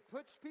listen, it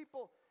puts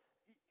people...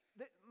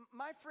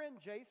 My friend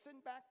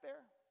Jason back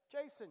there,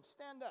 Jason,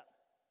 stand up.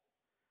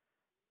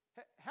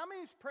 How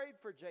many's prayed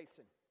for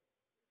Jason?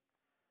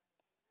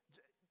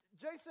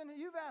 Jason,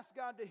 you've asked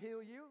God to heal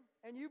you,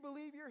 and you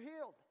believe you're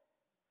healed.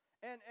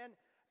 And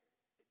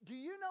do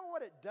you know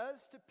what it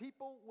does to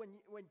people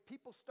when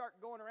people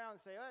start going around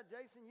and say, "Oh,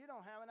 Jason, you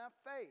don't have enough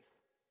faith.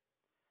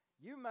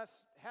 You must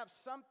have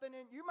something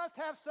in. You must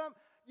have some.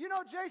 You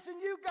know, Jason,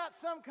 you got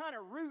some kind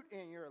of root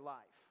in your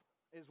life."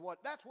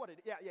 That's what it.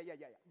 Yeah.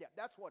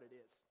 That's what it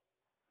is.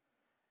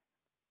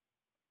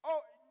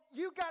 Oh,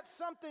 you got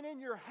something in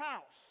your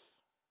house.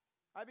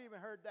 I've even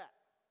heard that.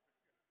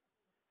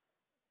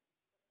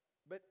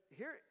 But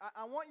here,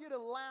 I want you to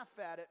laugh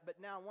at it,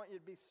 but now I want you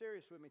to be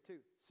serious with me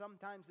too.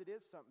 Sometimes it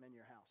is something in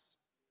your house.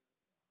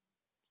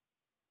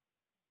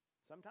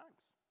 Sometimes.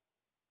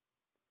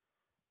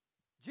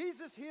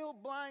 Jesus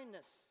healed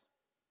blindness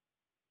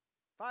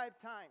 5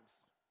 times.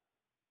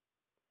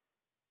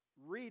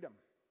 Read them.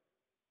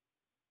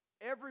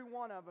 Every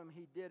one of them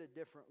he did a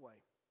different way.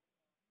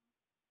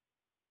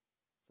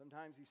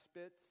 Sometimes he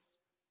spits,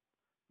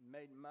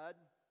 made mud.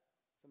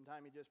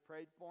 Sometimes he just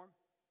prayed for them.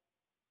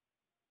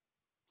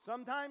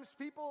 Sometimes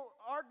people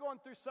are going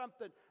through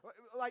something.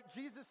 Like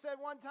Jesus said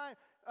one time,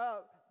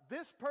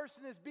 this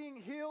person is being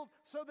healed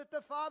so that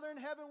the Father in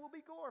heaven will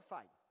be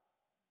glorified.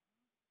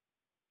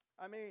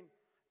 I mean,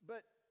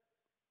 but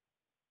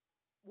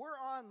we're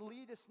on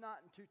lead us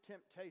not into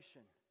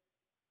temptation,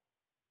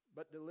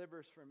 but deliver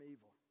us from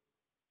evil.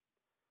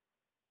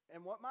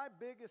 And what my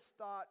biggest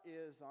thought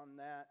is on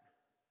that,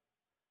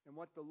 and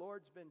what the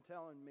Lord's been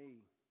telling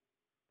me,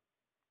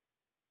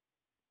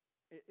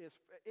 is,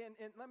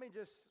 and let me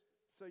just,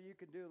 so you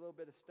can do a little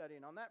bit of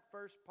studying. On that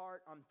first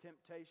part on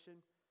temptation,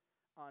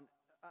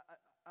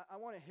 I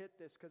want to hit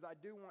this because I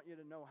do want you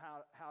to know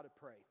how to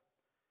pray.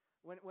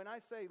 When I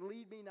say,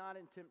 lead me not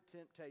in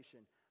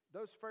temptation,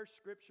 those first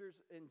scriptures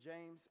in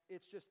James,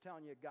 it's just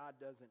telling you God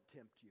doesn't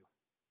tempt you.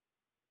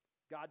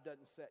 God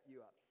doesn't set you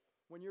up.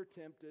 When you're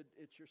tempted,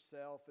 it's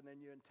yourself, and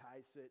then you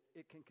entice it.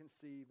 It can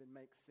conceive and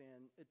make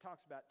sin. It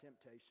talks about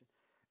temptation.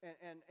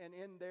 And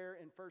in there,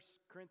 in 1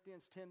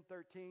 Corinthians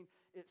 10:13,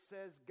 it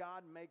says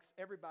God makes,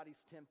 everybody's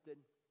tempted.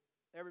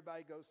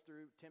 Everybody goes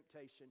through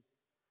temptation.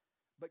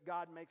 But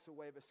God makes a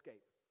way of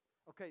escape.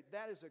 Okay,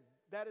 that is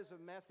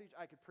a message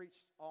I could preach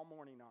all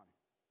morning on.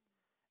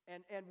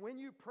 And when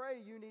you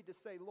pray, you need to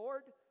say,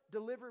 Lord,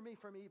 deliver me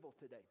from evil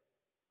today.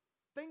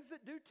 Things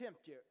that do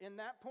tempt you. In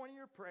that point of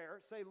your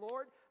prayer, say,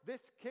 Lord,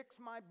 this kicks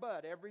my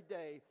butt every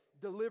day.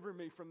 Deliver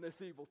me from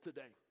this evil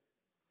today.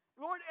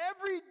 Lord,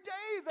 every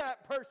day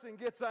that person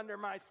gets under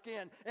my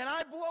skin and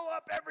I blow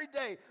up every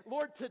day.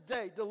 Lord,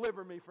 today,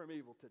 deliver me from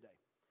evil today.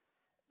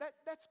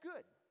 That's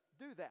good.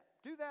 Do that.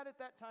 Do that at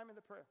that time in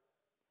the prayer.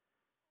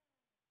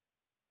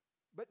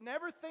 But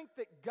never think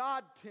that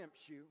God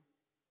tempts you,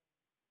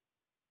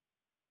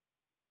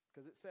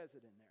 because it says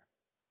it in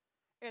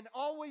there. And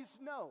always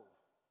know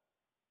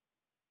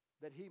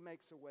that he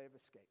makes a way of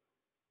escape.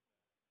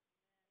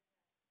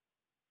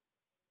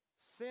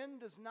 Sin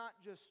does not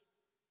just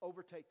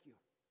overtake you.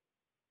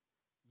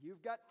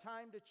 You've got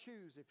time to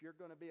choose if you're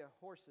going to be a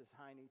horse's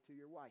hiney to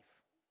your wife.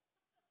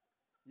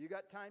 You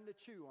got time to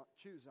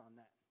choose on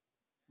that,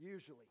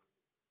 usually.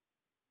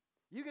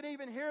 You can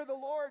even hear the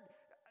Lord.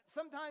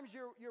 Sometimes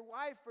your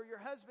wife or your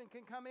husband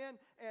can come in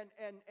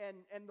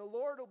and the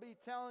Lord will be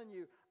telling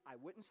you, I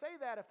wouldn't say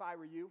that if I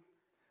were you.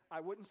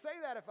 I wouldn't say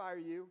that if I were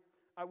you.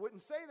 I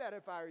wouldn't say that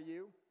if I were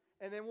you.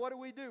 And then what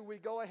do? We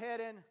go ahead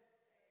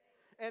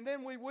and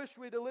then we wish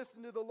we'd have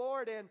listened to the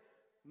Lord and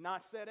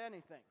not said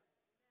anything.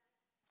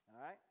 All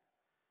right?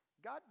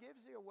 God gives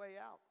you a way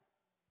out.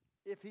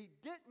 If he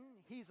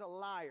didn't, he's a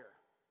liar.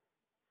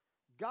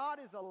 God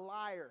is a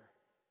liar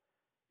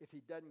if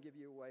he doesn't give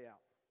you a way out.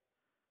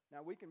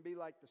 Now, we can be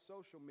like the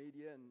social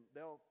media and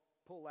they'll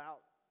pull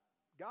out,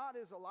 God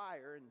is a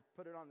liar, and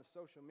put it on the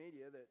social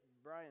media that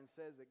Brian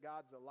says that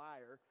God's a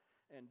liar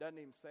and doesn't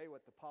even say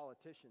what the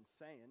politician's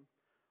saying.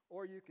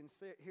 Or you can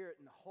hear it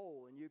in the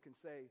whole and you can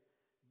say,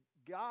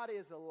 God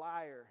is a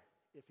liar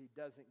if he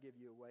doesn't give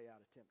you a way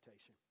out of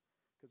temptation,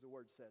 because the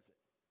word says it.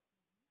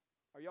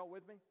 Are y'all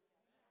with me?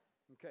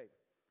 Okay.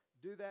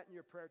 Do that in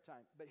your prayer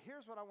time. But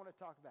here's what I want to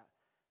talk about.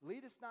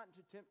 Lead us not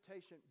into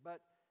temptation,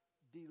 but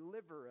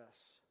deliver us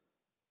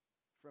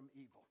from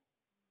evil.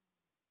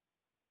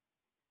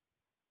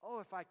 Oh,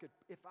 if I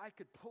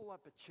could pull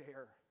up a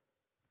chair.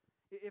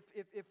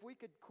 If we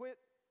could quit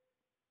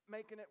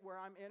making it where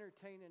I'm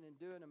entertaining and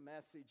doing a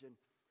message, and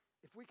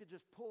if we could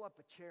just pull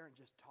up a chair and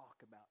just talk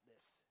about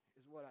this,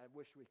 is what I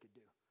wish we could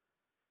do.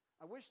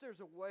 I wish there's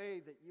a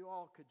way that you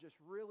all could just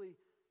really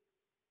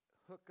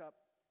hook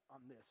up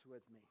on this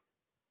with me.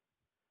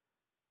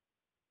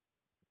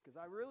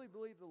 Because I really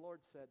believe the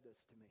Lord said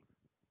this to me.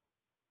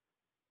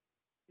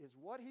 Is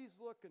what he's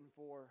looking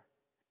for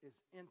is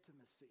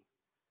intimacy,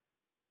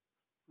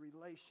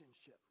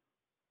 relationship,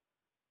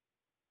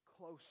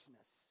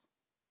 closeness.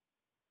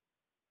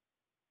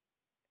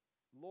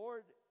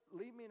 Lord,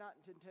 lead me not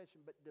in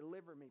temptation, but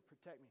deliver me,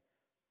 protect me.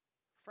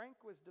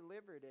 Frank was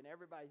delivered and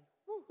everybody,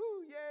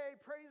 woohoo, yay,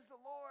 praise the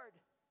Lord.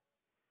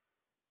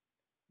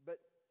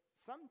 But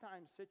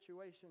sometimes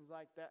situations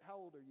like that,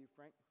 how old are you,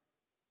 Frank?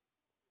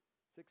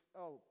 6.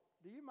 Oh,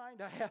 do you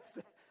mind I ask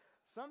that?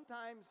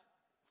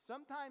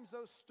 Sometimes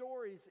those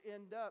stories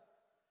end up,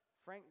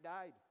 Frank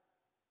died.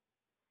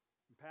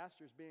 And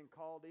pastor's being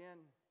called in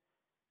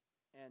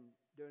and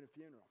doing a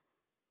funeral.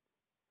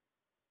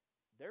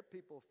 They're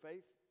people of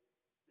faith.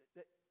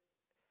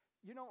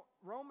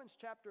 Romans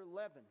chapter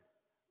 11,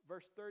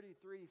 verse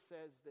 33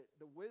 says that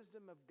the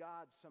wisdom of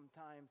God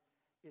sometimes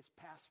is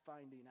past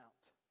finding out.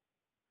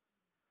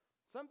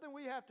 Something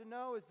we have to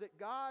know is that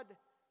God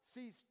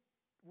sees,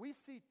 we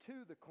see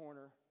to the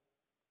corner,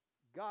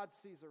 God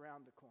sees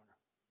around the corner.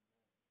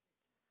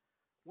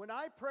 When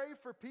I pray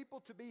for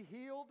people to be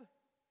healed,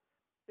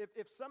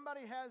 if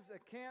somebody has a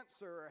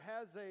cancer or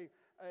has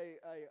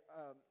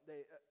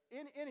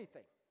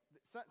anything,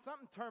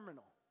 something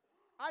terminal.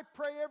 I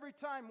pray every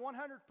time 100%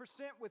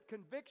 with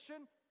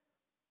conviction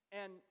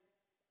and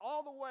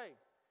all the way,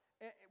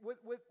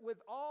 with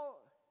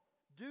all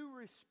due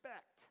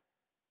respect.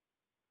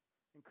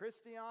 And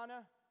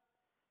Christiana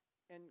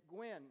and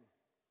Gwen,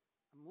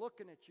 I'm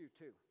looking at you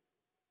too.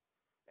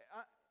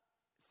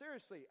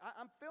 Seriously,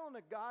 I'm feeling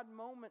a God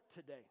moment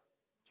today,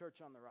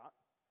 Church on the Rock.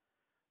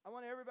 I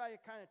want everybody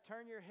to kind of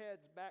turn your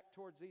heads back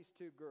towards these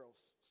two girls.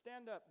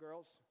 Stand up,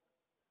 girls.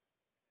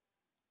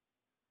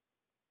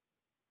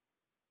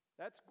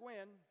 That's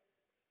Gwen,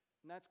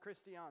 and that's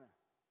Christiana.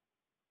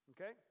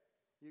 Okay?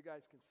 You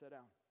guys can sit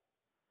down.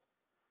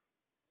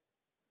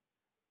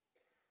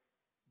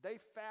 They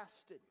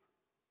fasted.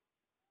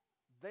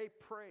 They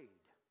prayed.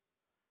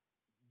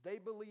 They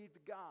believed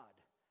God.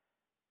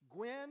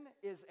 Gwen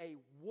is a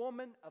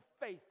woman of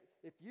faith.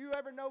 If you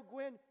ever know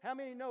Gwen, how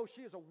many know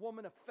she is a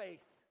woman of faith?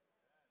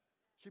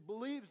 She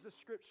believes the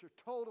Scripture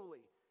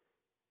totally.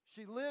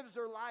 She lives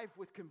her life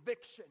with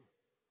conviction,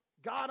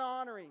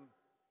 God-honoring,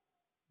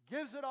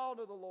 gives it all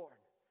to the Lord.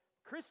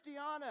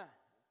 Christiana,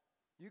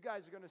 you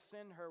guys are going to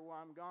send her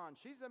while I'm gone.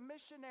 She's a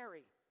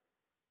missionary.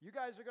 You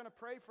guys are going to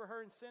pray for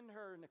her and send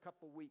her in a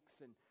couple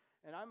weeks.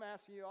 And I'm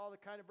asking you all to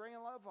kind of bring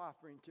a love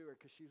offering to her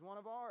because she's one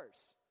of ours.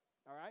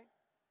 All right?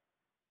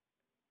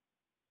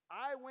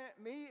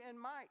 Me and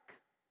Mike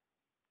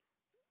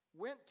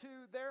went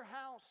to their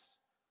house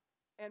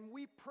and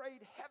we prayed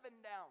heaven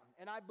down.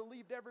 And I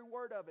believed every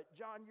word of it.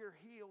 John, you're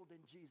healed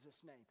in Jesus'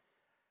 name.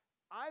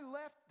 I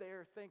left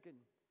there thinking,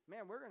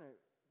 man, we're going to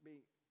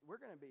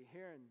be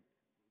hearing,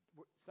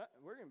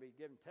 we're going to be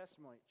giving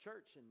testimony at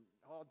church, and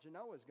all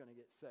Genoa is going to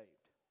get saved.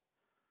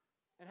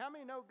 And how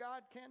many know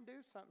God can do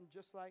something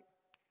just like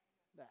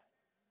that?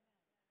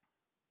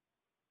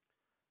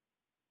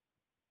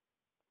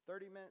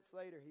 30 minutes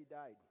later, he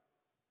died.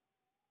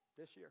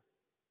 This year.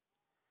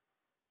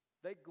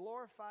 They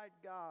glorified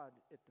God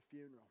at the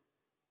funeral.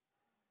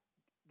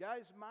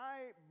 Guys,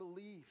 my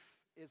belief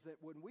is that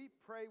when we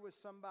pray with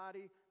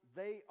somebody,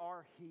 they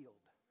are healed.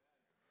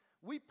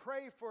 We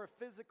pray for a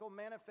physical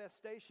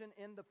manifestation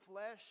in the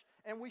flesh,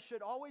 and we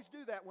should always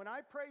do that. When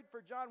I prayed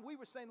for John, we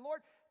were saying,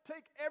 Lord,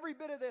 take every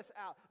bit of this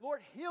out. Lord,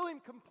 heal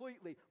him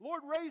completely.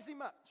 Lord, raise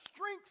him up.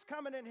 Strength's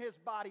coming in his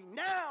body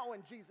now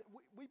in Jesus.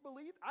 We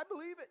believe, I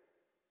believe it.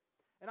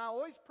 And I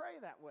always pray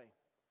that way.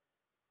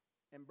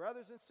 And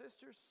brothers and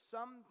sisters,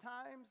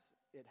 sometimes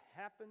it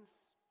happens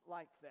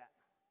like that.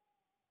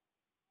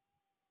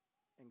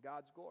 And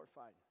God's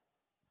glorified.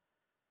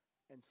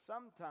 And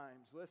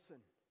sometimes,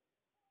 listen,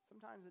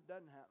 sometimes it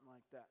doesn't happen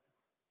like that.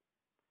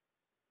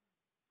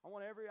 I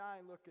want every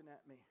eye looking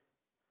at me.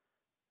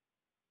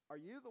 Are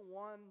you the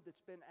one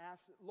that's been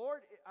asked,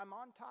 Lord, I'm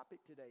on topic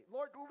today.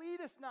 Lord,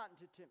 lead us not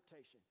into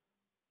temptation.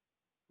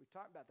 We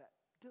talked about that.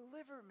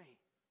 Deliver me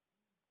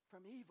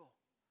from evil.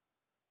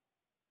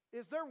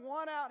 Is there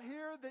one out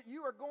here that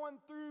you are going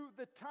through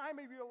the time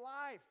of your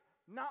life?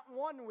 Not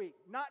 1 week,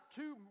 not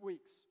 2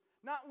 weeks,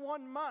 not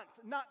 1 month,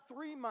 not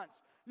 3 months.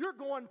 You're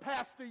going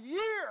past a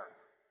year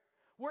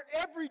where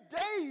every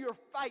day you're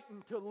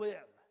fighting to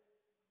live.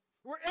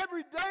 Where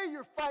every day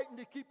you're fighting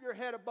to keep your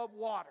head above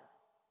water.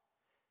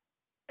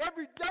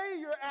 Every day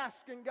you're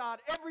asking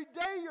God. Every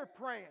day you're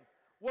praying.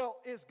 Well,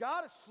 is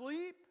God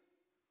asleep?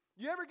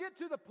 You ever get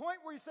to the point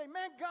where you say,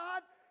 man,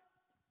 God,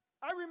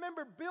 I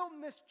remember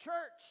building this church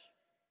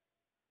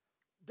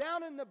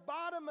down in the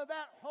bottom of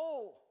that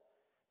hole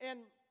and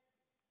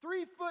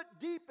 3 foot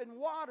deep in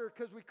water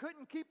because we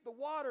couldn't keep the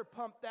water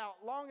pumped out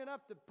long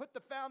enough to put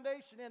the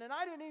foundation in. And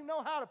I didn't even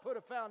know how to put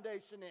a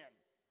foundation in.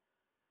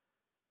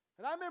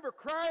 And I remember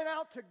crying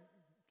out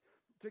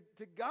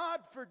to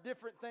God for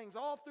different things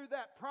all through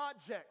that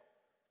project.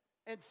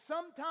 And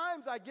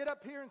sometimes I get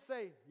up here and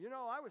say, you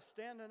know, I was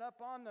standing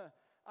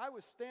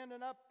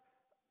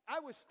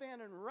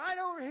right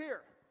over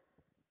here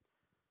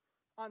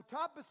on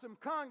top of some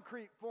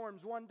concrete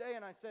forms one day,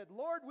 and I said,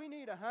 Lord, we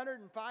need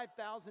 $105,000.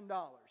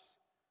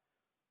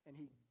 And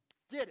he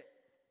did it.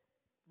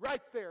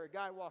 Right there, a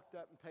guy walked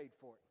up and paid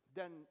for it.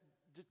 Then,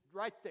 just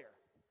right there.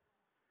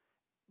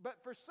 But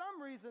for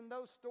some reason,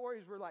 those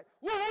stories were like,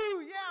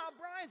 woohoo, yeah,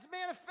 Brian's a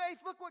man of faith.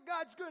 Look what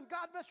God's doing.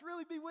 God must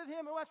really be with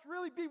him. It must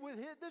really be with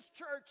this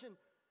church.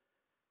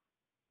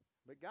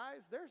 But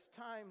guys, there's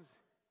times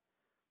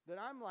that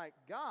I'm like,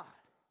 God,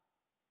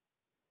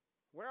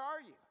 where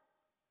are you?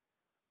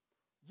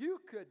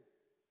 You could,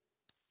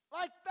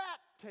 like that,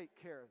 take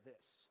care of this.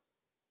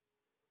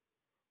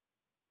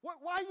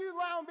 Why are you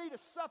allowing me to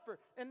suffer?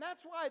 And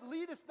that's why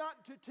lead us not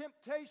into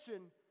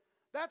temptation.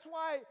 That's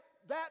why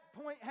that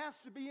point has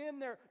to be in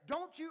there.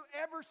 Don't you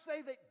ever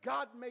say that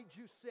God made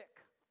you sick.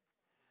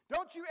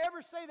 Don't you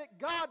ever say that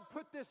God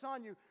put this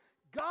on you.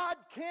 God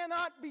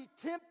cannot be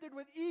tempted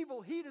with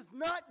evil. He does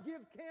not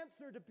give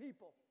cancer to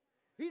people.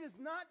 He does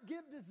not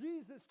give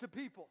diseases to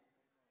people.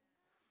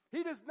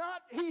 He does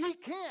not, he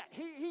can't.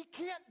 He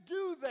can't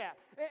do that.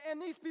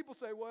 And these people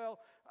say, well,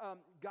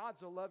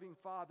 God's a loving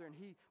Father and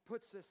He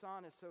puts this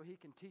on us so He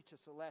can teach us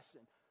a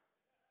lesson.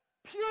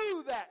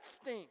 Pew, that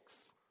stinks.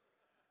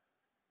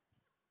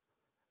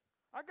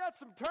 I got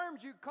some terms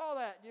you call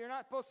that. You're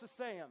not supposed to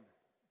say them.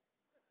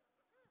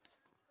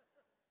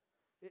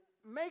 It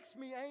makes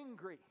me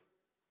angry.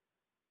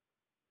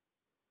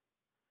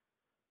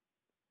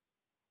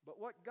 But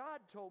what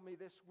God told me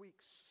this week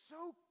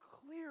so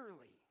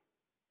clearly,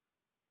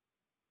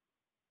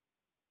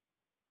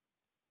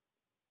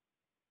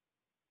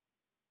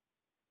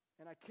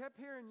 and I kept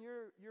hearing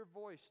your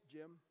voice,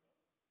 Jim.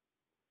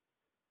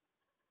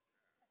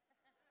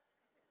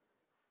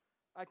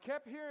 I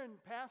kept hearing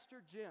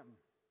Pastor Jim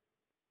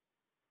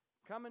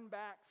coming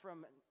back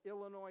from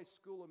Illinois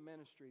School of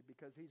Ministry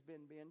because he's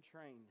been being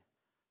trained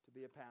to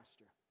be a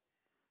pastor.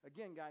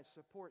 Again, guys,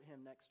 support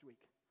him next week.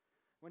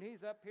 When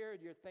he's up here,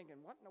 you're thinking,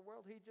 what in the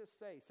world did he just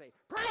say? Say,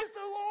 praise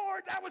the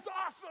Lord, that was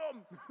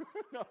awesome!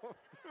 No.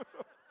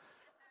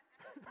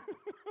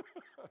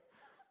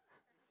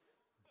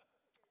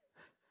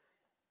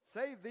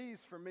 Save these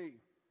for me.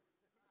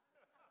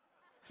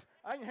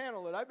 I can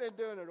handle it. I've been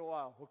doing it a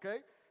while, okay?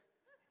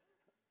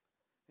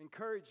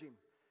 Encourage him.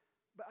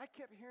 But I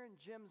kept hearing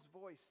Jim's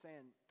voice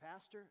saying,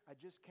 Pastor, I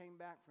just came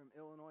back from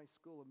Illinois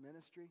School of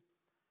Ministry,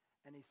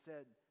 and he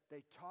said,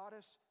 they taught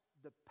us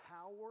the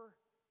power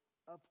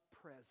of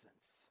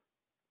presence.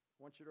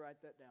 I want you to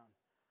write that down.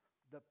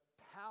 The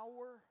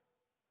power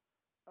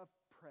of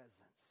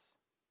presence.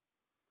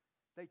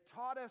 They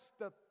taught us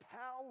the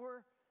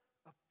power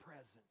of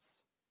presence.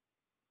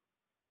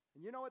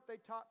 And you know what they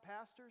taught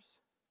pastors?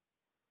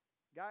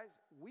 Guys,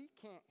 we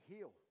can't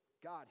heal.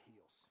 God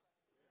heals.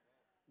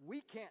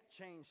 We can't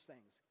change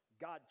things.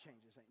 God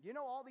changes things. You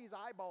know, all these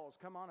eyeballs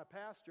come on a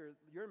pastor,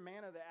 you're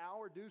man of the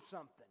hour, do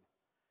something.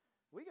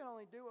 We can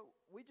only do it,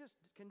 we just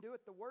can do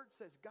it. The Word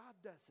says God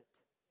does it.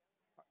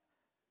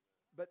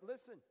 But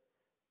listen,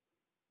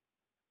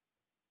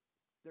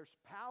 there's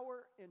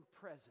power in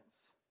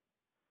presence.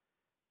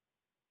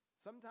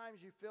 Sometimes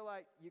you feel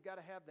like you got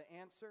to have the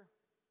answer.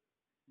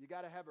 You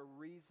got to have a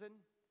reason.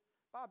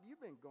 Bob,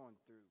 you've been going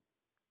through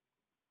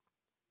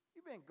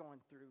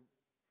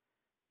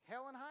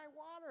hell and high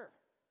water.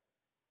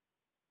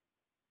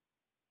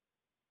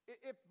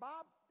 If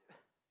Bob,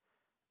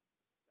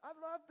 I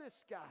love this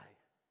guy.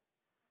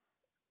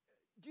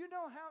 Do you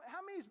know how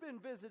many's been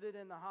visited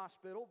in the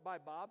hospital by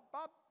Bob?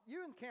 Bob,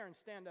 you and Karen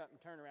stand up and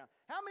turn around.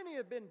 How many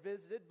have been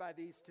visited by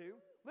these two?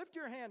 Lift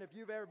your hand if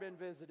you've ever been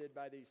visited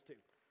by these two.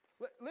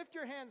 Lift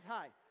your hands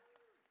high.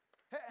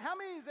 How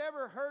many's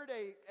ever heard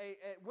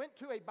went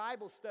to a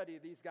Bible study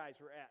these guys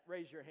were at?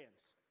 Raise your hands.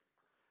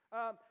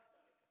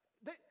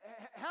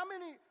 How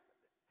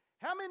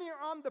many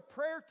are on the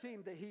prayer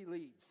team that he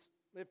leads?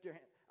 Lift your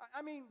hand.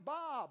 I mean,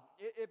 Bob,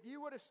 if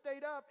you would have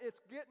stayed up,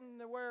 it's getting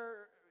to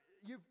where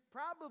you've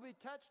probably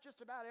touched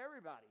just about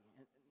everybody.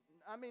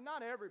 I mean,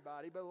 not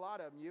everybody, but a lot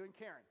of them, you and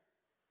Karen.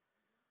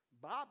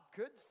 Bob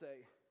could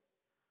say,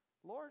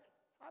 Lord,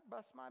 I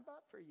bust my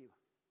butt for you.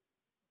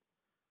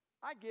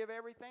 I give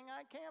everything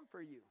I can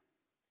for you.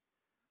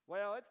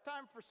 Well, it's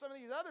time for some of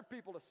these other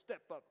people to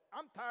step up.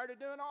 I'm tired of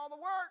doing all the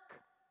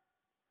work.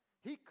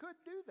 He could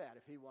do that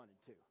if he wanted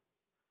to.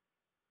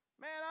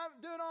 Man, I'm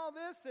doing all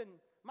this and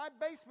my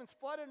basement's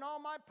flooded and all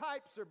my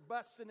pipes are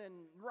busting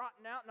and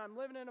rotting out and I'm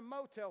living in a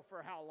motel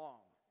for how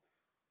long?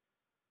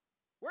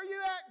 Where you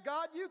at,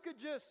 God? You could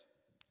just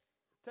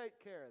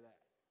take care of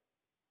that.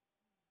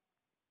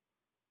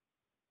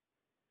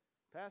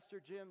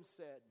 Pastor Jim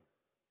said,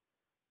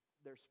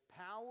 there's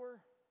power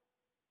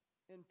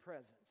in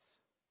presence,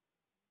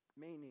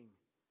 meaning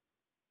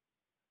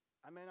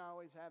I may not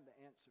always have the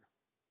answer.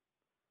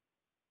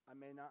 I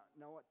may not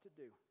know what to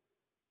do.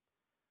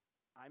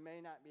 I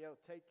may not be able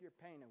to take your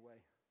pain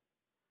away.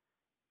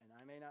 And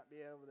I may not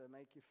be able to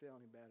make you feel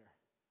any better.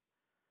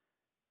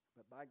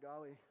 But by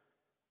golly,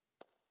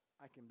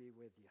 I can be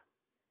with you.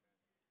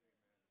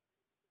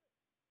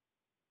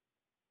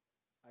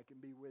 I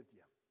can be with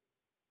you.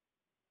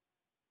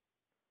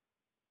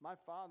 My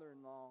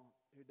father-in-law,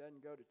 who doesn't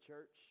go to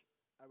church,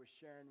 I was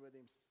sharing with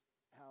him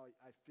how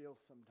I feel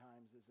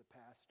sometimes as a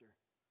pastor.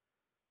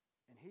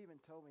 And he even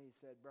told me, he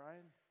said,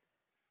 Brian,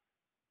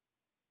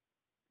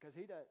 because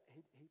he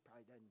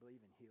probably doesn't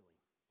believe in healing.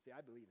 See,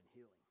 I believe in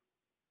healing.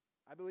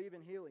 I believe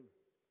in healing.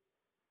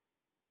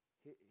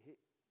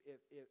 If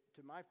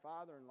to my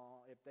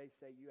father-in-law, if they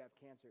say you have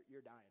cancer,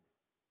 you're dying.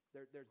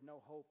 There's no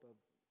hope of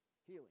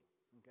healing,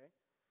 okay?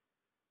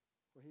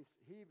 Well,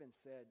 he even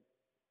said,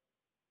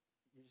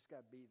 you just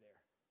got to be there.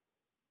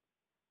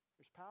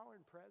 There's power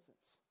in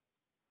presence.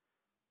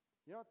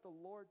 You know what the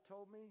Lord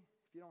told me?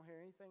 If you don't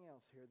hear anything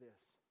else, hear this.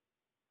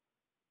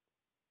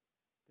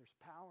 There's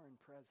power in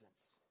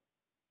presence.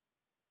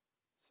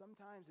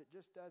 Sometimes it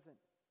just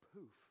doesn't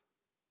poof,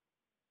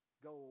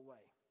 go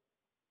away.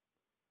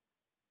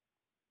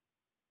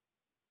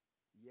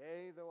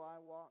 Yea, though I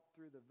walk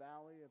through the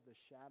valley of the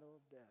shadow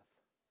of death,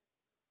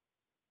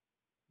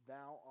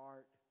 thou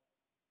art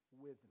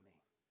with me.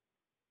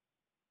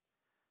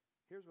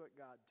 Here's what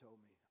God told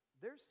me.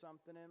 There's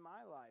something in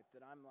my life that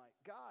I'm like,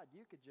 God,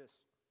 you could just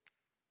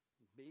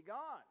be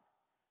gone.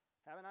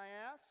 Haven't I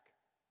asked?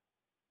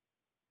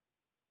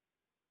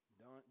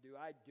 Do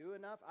I do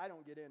enough? I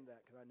don't get into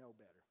that because I know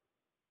better.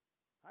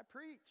 I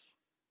preach.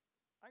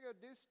 I go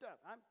do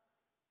stuff.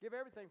 Give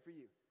everything for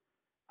you.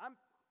 I'm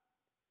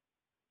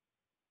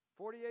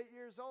 48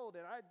 years old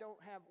and I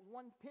don't have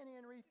one penny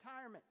in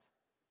retirement.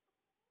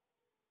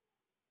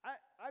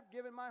 I've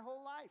given my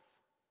whole life.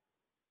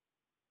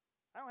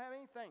 I don't have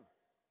anything.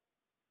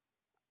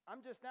 I'm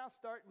just now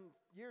starting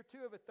year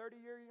 2 of a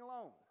 30-year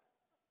loan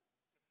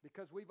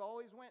because we've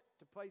always went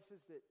to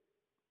places that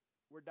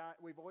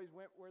we've always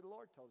went where the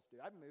Lord told us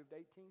to. I've moved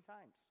 18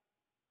 times.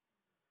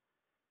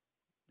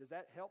 Does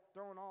that help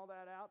throwing all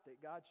that out, that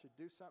God should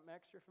do something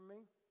extra for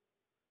me?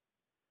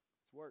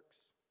 It works.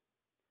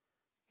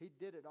 He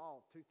did it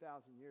all 2,000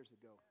 years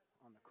ago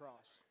on the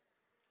cross.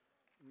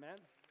 Amen?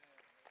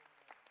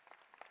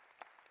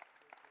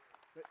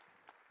 But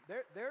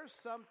there's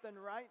something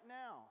right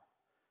now.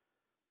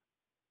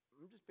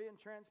 I'm just being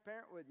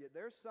transparent with you.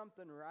 There's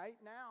something right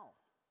now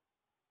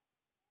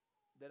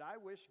that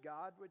I wish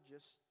God would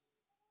just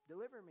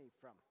deliver me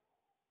from.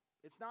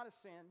 It's not a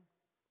sin.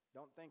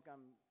 Don't think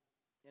I'm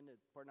into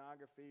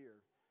pornography or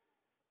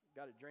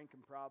got a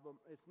drinking problem.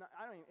 It's not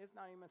even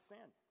a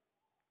sin.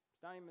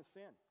 It's not even a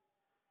sin.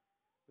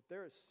 But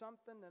there is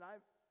something that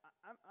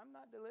I'm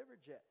not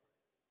delivered yet.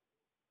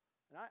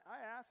 And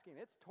I ask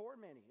him, it's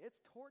tormenting. It's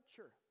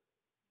torture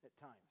at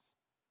times.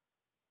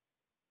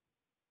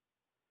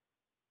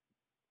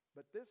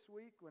 But this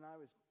week when I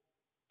was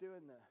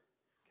doing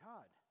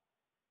God,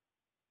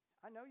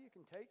 I know you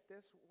can take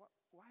this.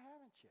 Why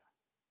haven't you?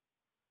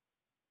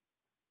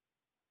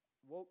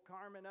 Woke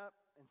Carmen up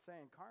and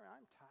saying, Carmen,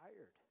 I'm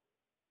tired.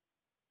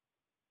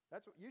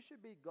 That's what you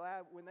should be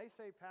glad when they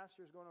say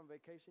pastor's going on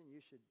vacation.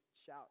 You should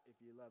shout if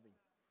you love him.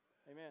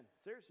 Amen.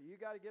 Seriously, you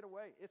got to get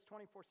away. It's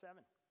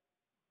 24/7.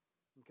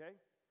 Okay.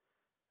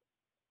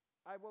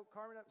 I woke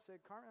Carmen up and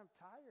said, Carmen, I'm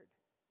tired.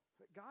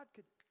 But God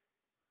could.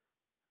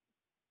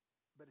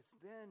 But it's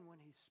then when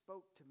he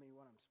spoke to me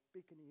when I'm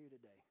speaking to you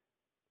today.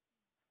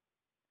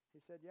 He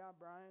said, yeah,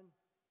 Brian,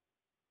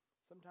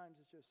 sometimes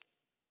it's just,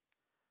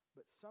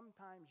 but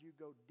sometimes you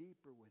go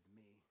deeper with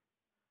me.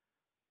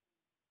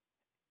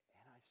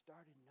 And I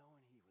started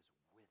knowing he was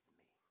with me.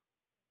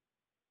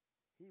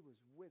 He was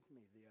with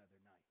me the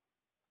other night.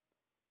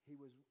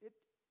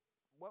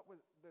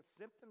 The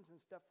symptoms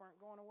and stuff aren't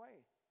going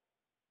away,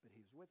 but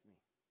he was with me.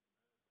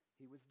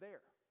 He was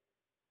there.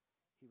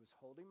 He was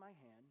holding my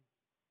hand.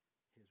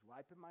 He was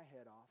wiping my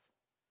head off,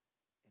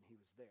 and he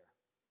was there.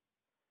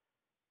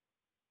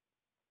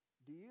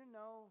 Do you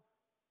know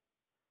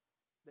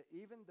that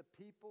even the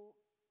people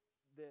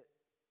that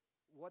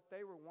what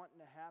they were wanting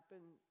to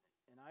happen,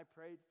 and I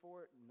prayed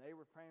for it, and they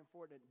were praying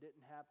for it, and it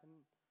didn't happen,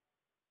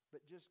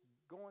 but just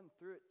going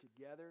through it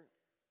together,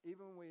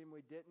 even when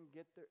we didn't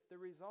get the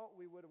result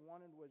we would have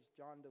wanted was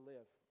John to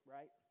live,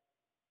 right?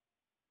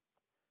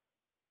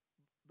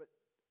 But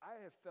I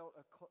have felt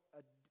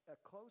a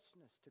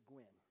closeness to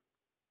Gwen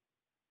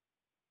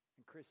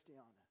and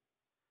Christiana.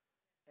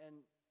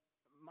 And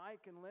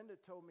Mike and Linda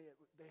told me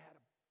they had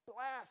a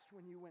blast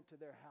when you went to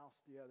their house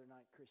the other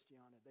night,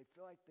 Christiana. They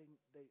feel like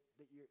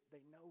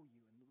they know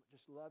you and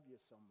just love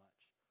you so much.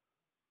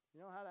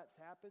 You know how that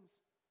happens?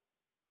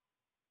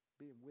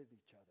 Being with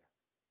each other.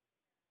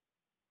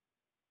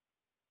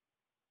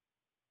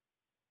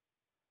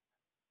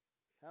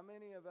 How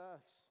many of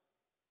us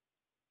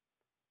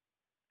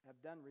have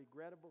done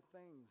regrettable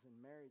things in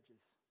marriages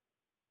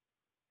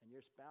and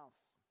your spouse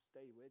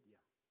stayed with you?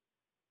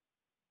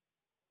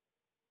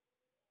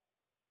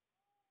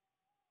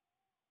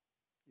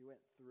 You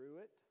went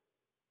through it,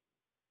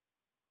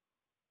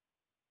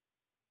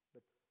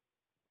 but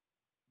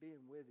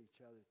being with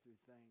each other through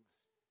things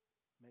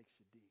makes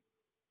you deep.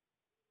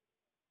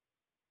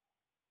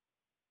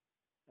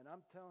 And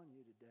I'm telling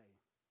you today,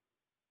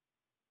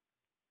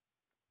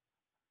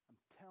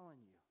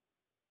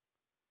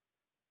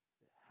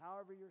 that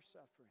however you're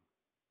suffering,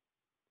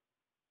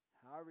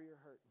 however you're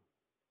hurting,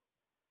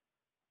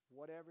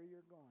 whatever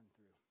you're going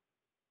through,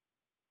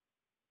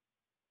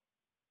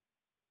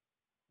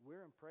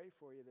 we're going to pray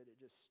for you that it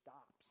just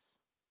stops.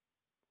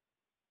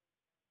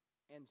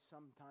 And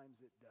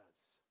sometimes it does.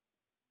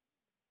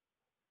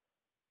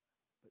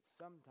 But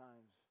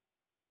sometimes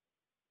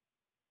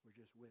we're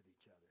just with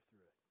each other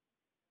through it.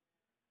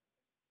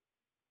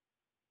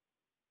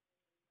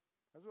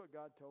 That's what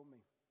God told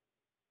me.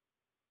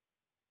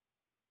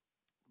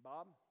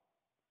 Bob,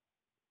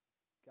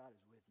 God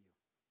is with you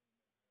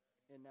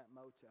in that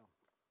motel.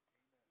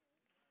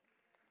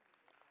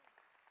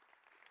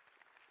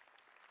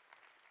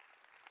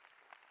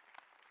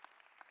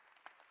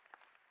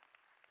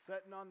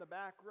 Sitting on the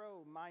back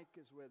row, Mike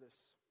is with us.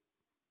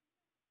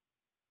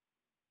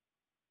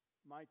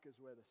 Mike is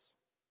with us.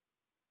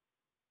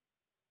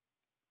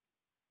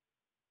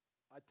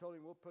 I told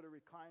him we'll put a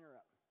recliner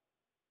up.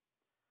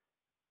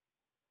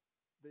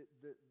 The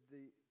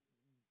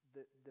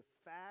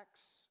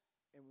facts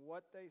and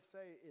what they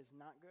say is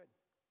not good.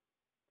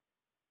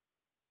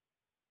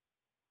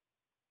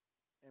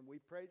 And we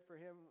prayed for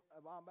him a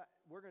while back.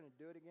 We're going to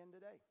do it again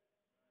today.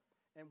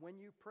 And when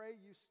you pray,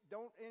 you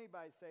don't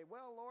anybody say,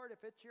 well, Lord, if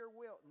it's your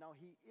will. No,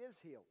 he is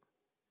healed.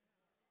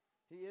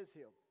 He is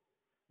healed.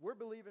 We're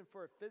believing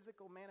for a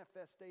physical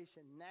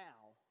manifestation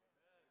now.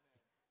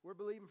 We're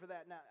believing for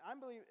that now.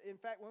 In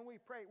fact, when we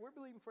pray, we're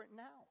believing for it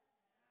now.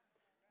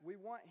 We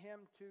want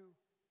him to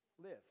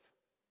live.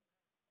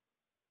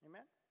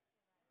 Amen?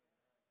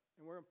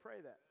 And we're going to pray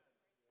that.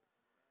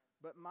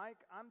 But Mike,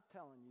 I'm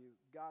telling you,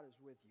 God is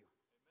with you.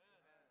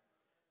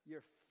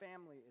 Your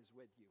family is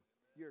with you.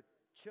 Your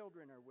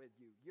children are with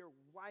you. Your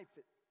wife,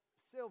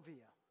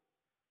 Sylvia.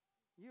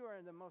 You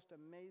are the most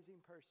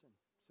amazing person,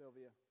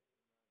 Sylvia.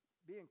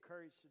 Be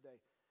encouraged today.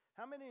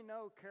 How many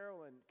know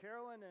Carolyn?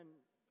 Carolyn and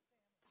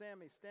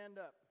Sammy, stand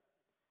up.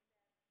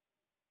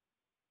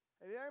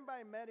 Have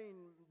anybody met any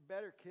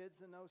better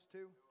kids than those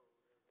two?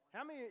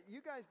 How many of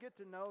you guys get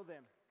to know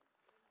them?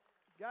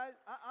 Guys,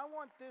 I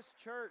want this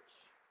church.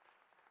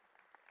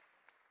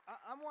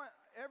 I want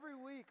every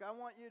week, I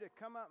want you to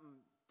come up and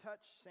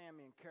touch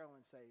Sammy and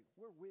Carolyn and say,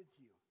 we're with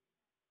you.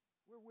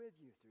 We're with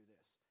you through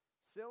this.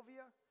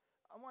 Sylvia,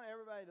 I want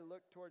everybody to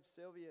look towards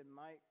Sylvia and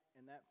Mike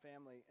and that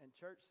family. And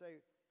church,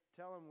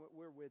 tell them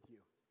we're with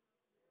you.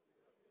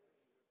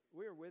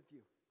 We're with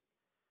you.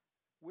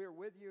 We're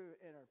with you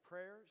in our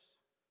prayers.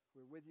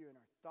 We're with you in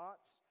our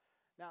thoughts.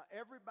 Now,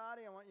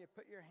 everybody, I want you to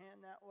put your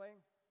hand that way.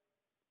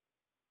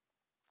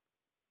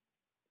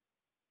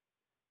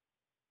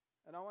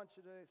 And I want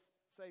you to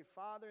say,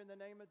 Father, in the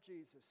name of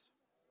Jesus,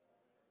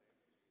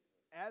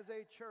 as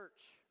a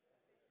church,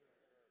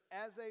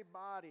 as a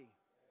body,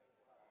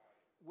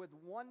 with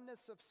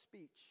oneness of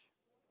speech,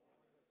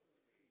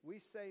 we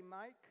say,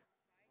 Mike,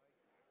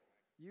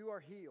 you are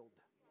healed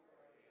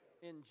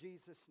in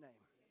Jesus'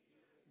 name.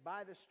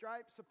 By the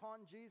stripes upon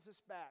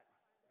Jesus' back,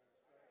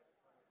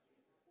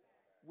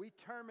 we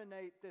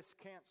terminate this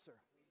cancer.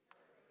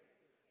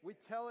 We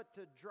tell it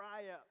to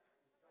dry up.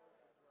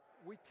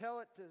 We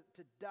tell it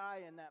to die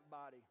in that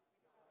body.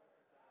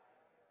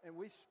 And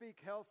we speak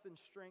health and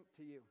strength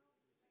to you.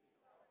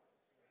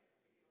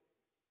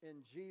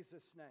 In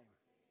Jesus' name.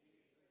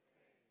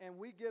 And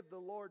we give the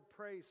Lord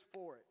praise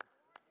for it.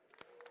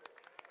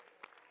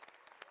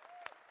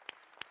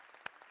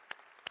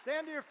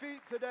 Stand to your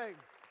feet today.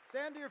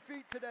 Stand to your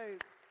feet today.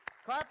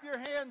 Clap your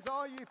hands,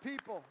 all you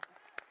people.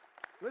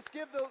 Let's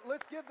give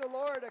the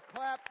Lord a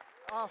clap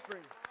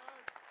offering.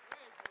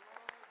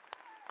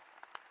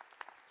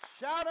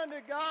 Shout unto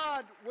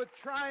God with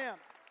triumph.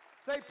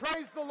 Say,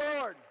 praise the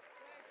Lord.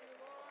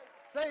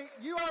 Say,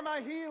 you are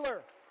my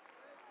healer.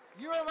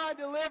 You are my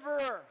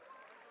deliverer.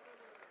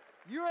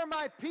 You are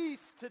my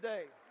peace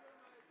today.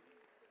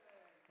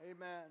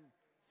 Amen.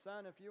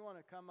 Son, if you want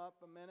to come up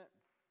a minute.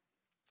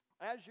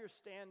 As you're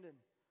standing,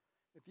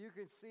 if you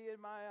can see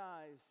in my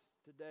eyes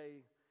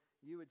today,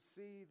 you would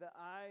see the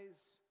eyes,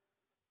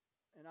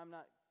 and I'm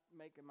not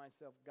making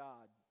myself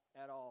God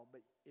at all,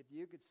 but if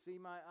you could see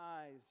my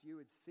eyes, you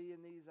would see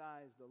in these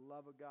eyes the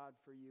love of God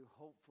for you,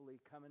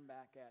 hopefully coming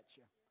back at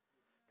you.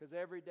 Because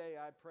every day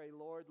I pray,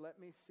 Lord, let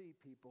me see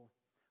people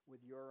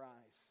with your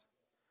eyes.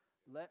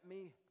 Let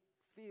me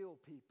feel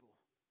people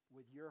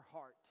with your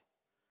heart.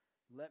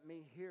 Let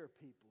me hear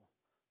people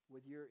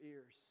with your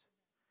ears.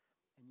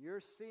 And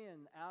you're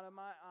seeing out of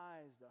my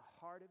eyes the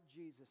heart of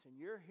Jesus, and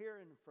you're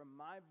hearing from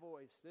my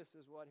voice, this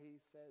is what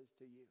he says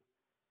to you.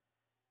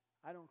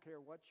 I don't care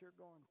what you're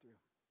going through.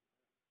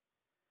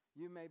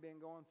 You may have been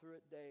going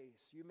through it days.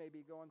 You may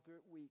be going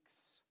through it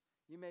weeks.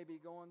 You may be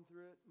going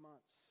through it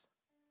months.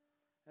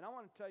 And I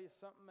want to tell you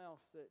something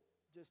else that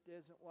just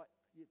isn't what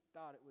you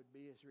thought it would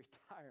be, is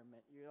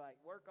retirement. You're like,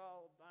 work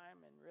all the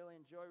time and really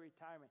enjoy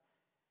retirement.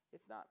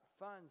 It's not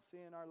fun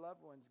seeing our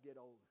loved ones get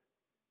old.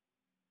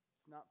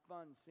 It's not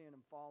fun seeing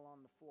them fall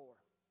on the floor.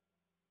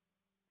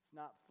 It's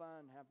not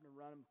fun having to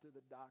run them to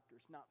the doctor.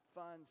 It's not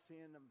fun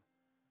seeing them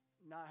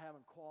not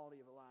having quality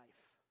of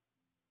life.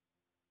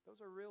 Those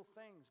are real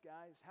things,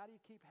 guys. How do you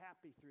keep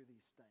happy through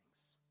these things?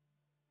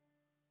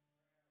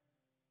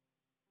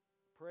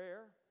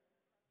 Prayer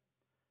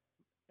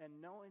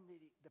and knowing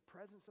that the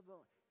presence of the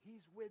Lord,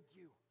 he's with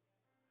you.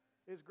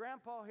 Is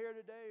Grandpa here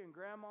today and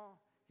Grandma?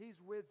 He's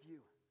with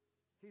you.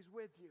 He's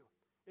with you.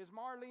 Is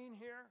Marlene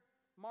here?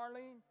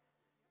 Marlene?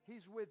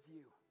 He's with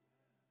you.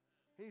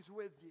 He's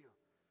with you.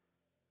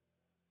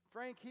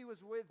 Frank, he was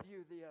with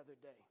you the other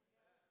day.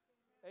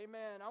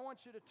 Amen. I want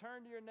you to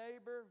turn to your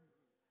neighbor.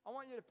 I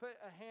want you to put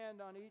a hand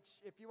on each.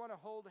 If you want to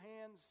hold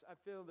hands, I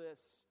feel this.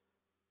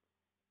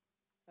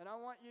 And I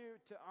want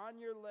you to, on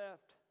your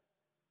left,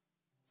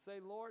 say,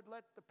 Lord,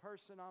 let the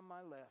person on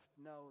my left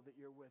know that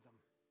you're with them.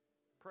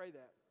 Pray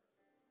that.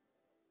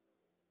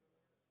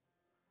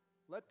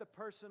 Let the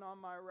person on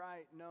my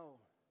right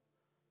know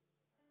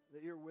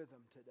that you're with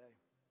them today.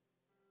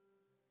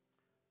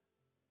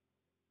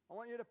 I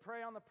want you to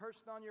pray on the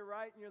person on your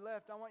right and your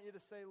left. I want you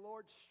to say,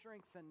 Lord,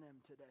 strengthen them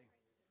today.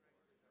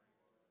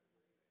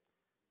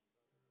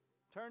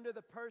 Turn to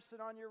the person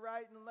on your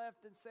right and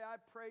left and say, I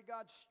pray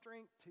God's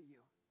strength to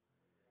you.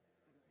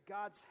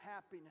 God's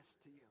happiness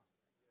to you.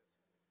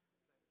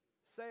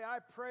 Say, I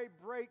pray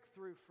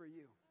breakthrough for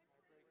you.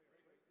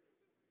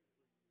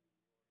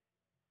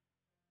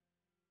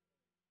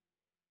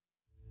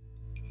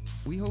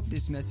 We hope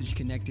this message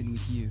connected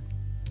with you.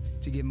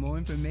 To get more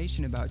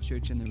information about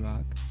Church on the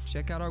Rock,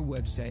 check out our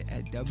website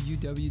at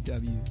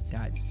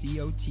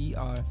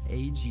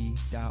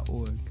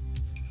www.cotrag.org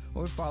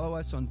or follow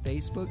us on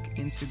Facebook,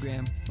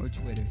 Instagram, or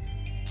Twitter.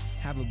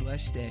 Have a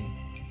blessed day.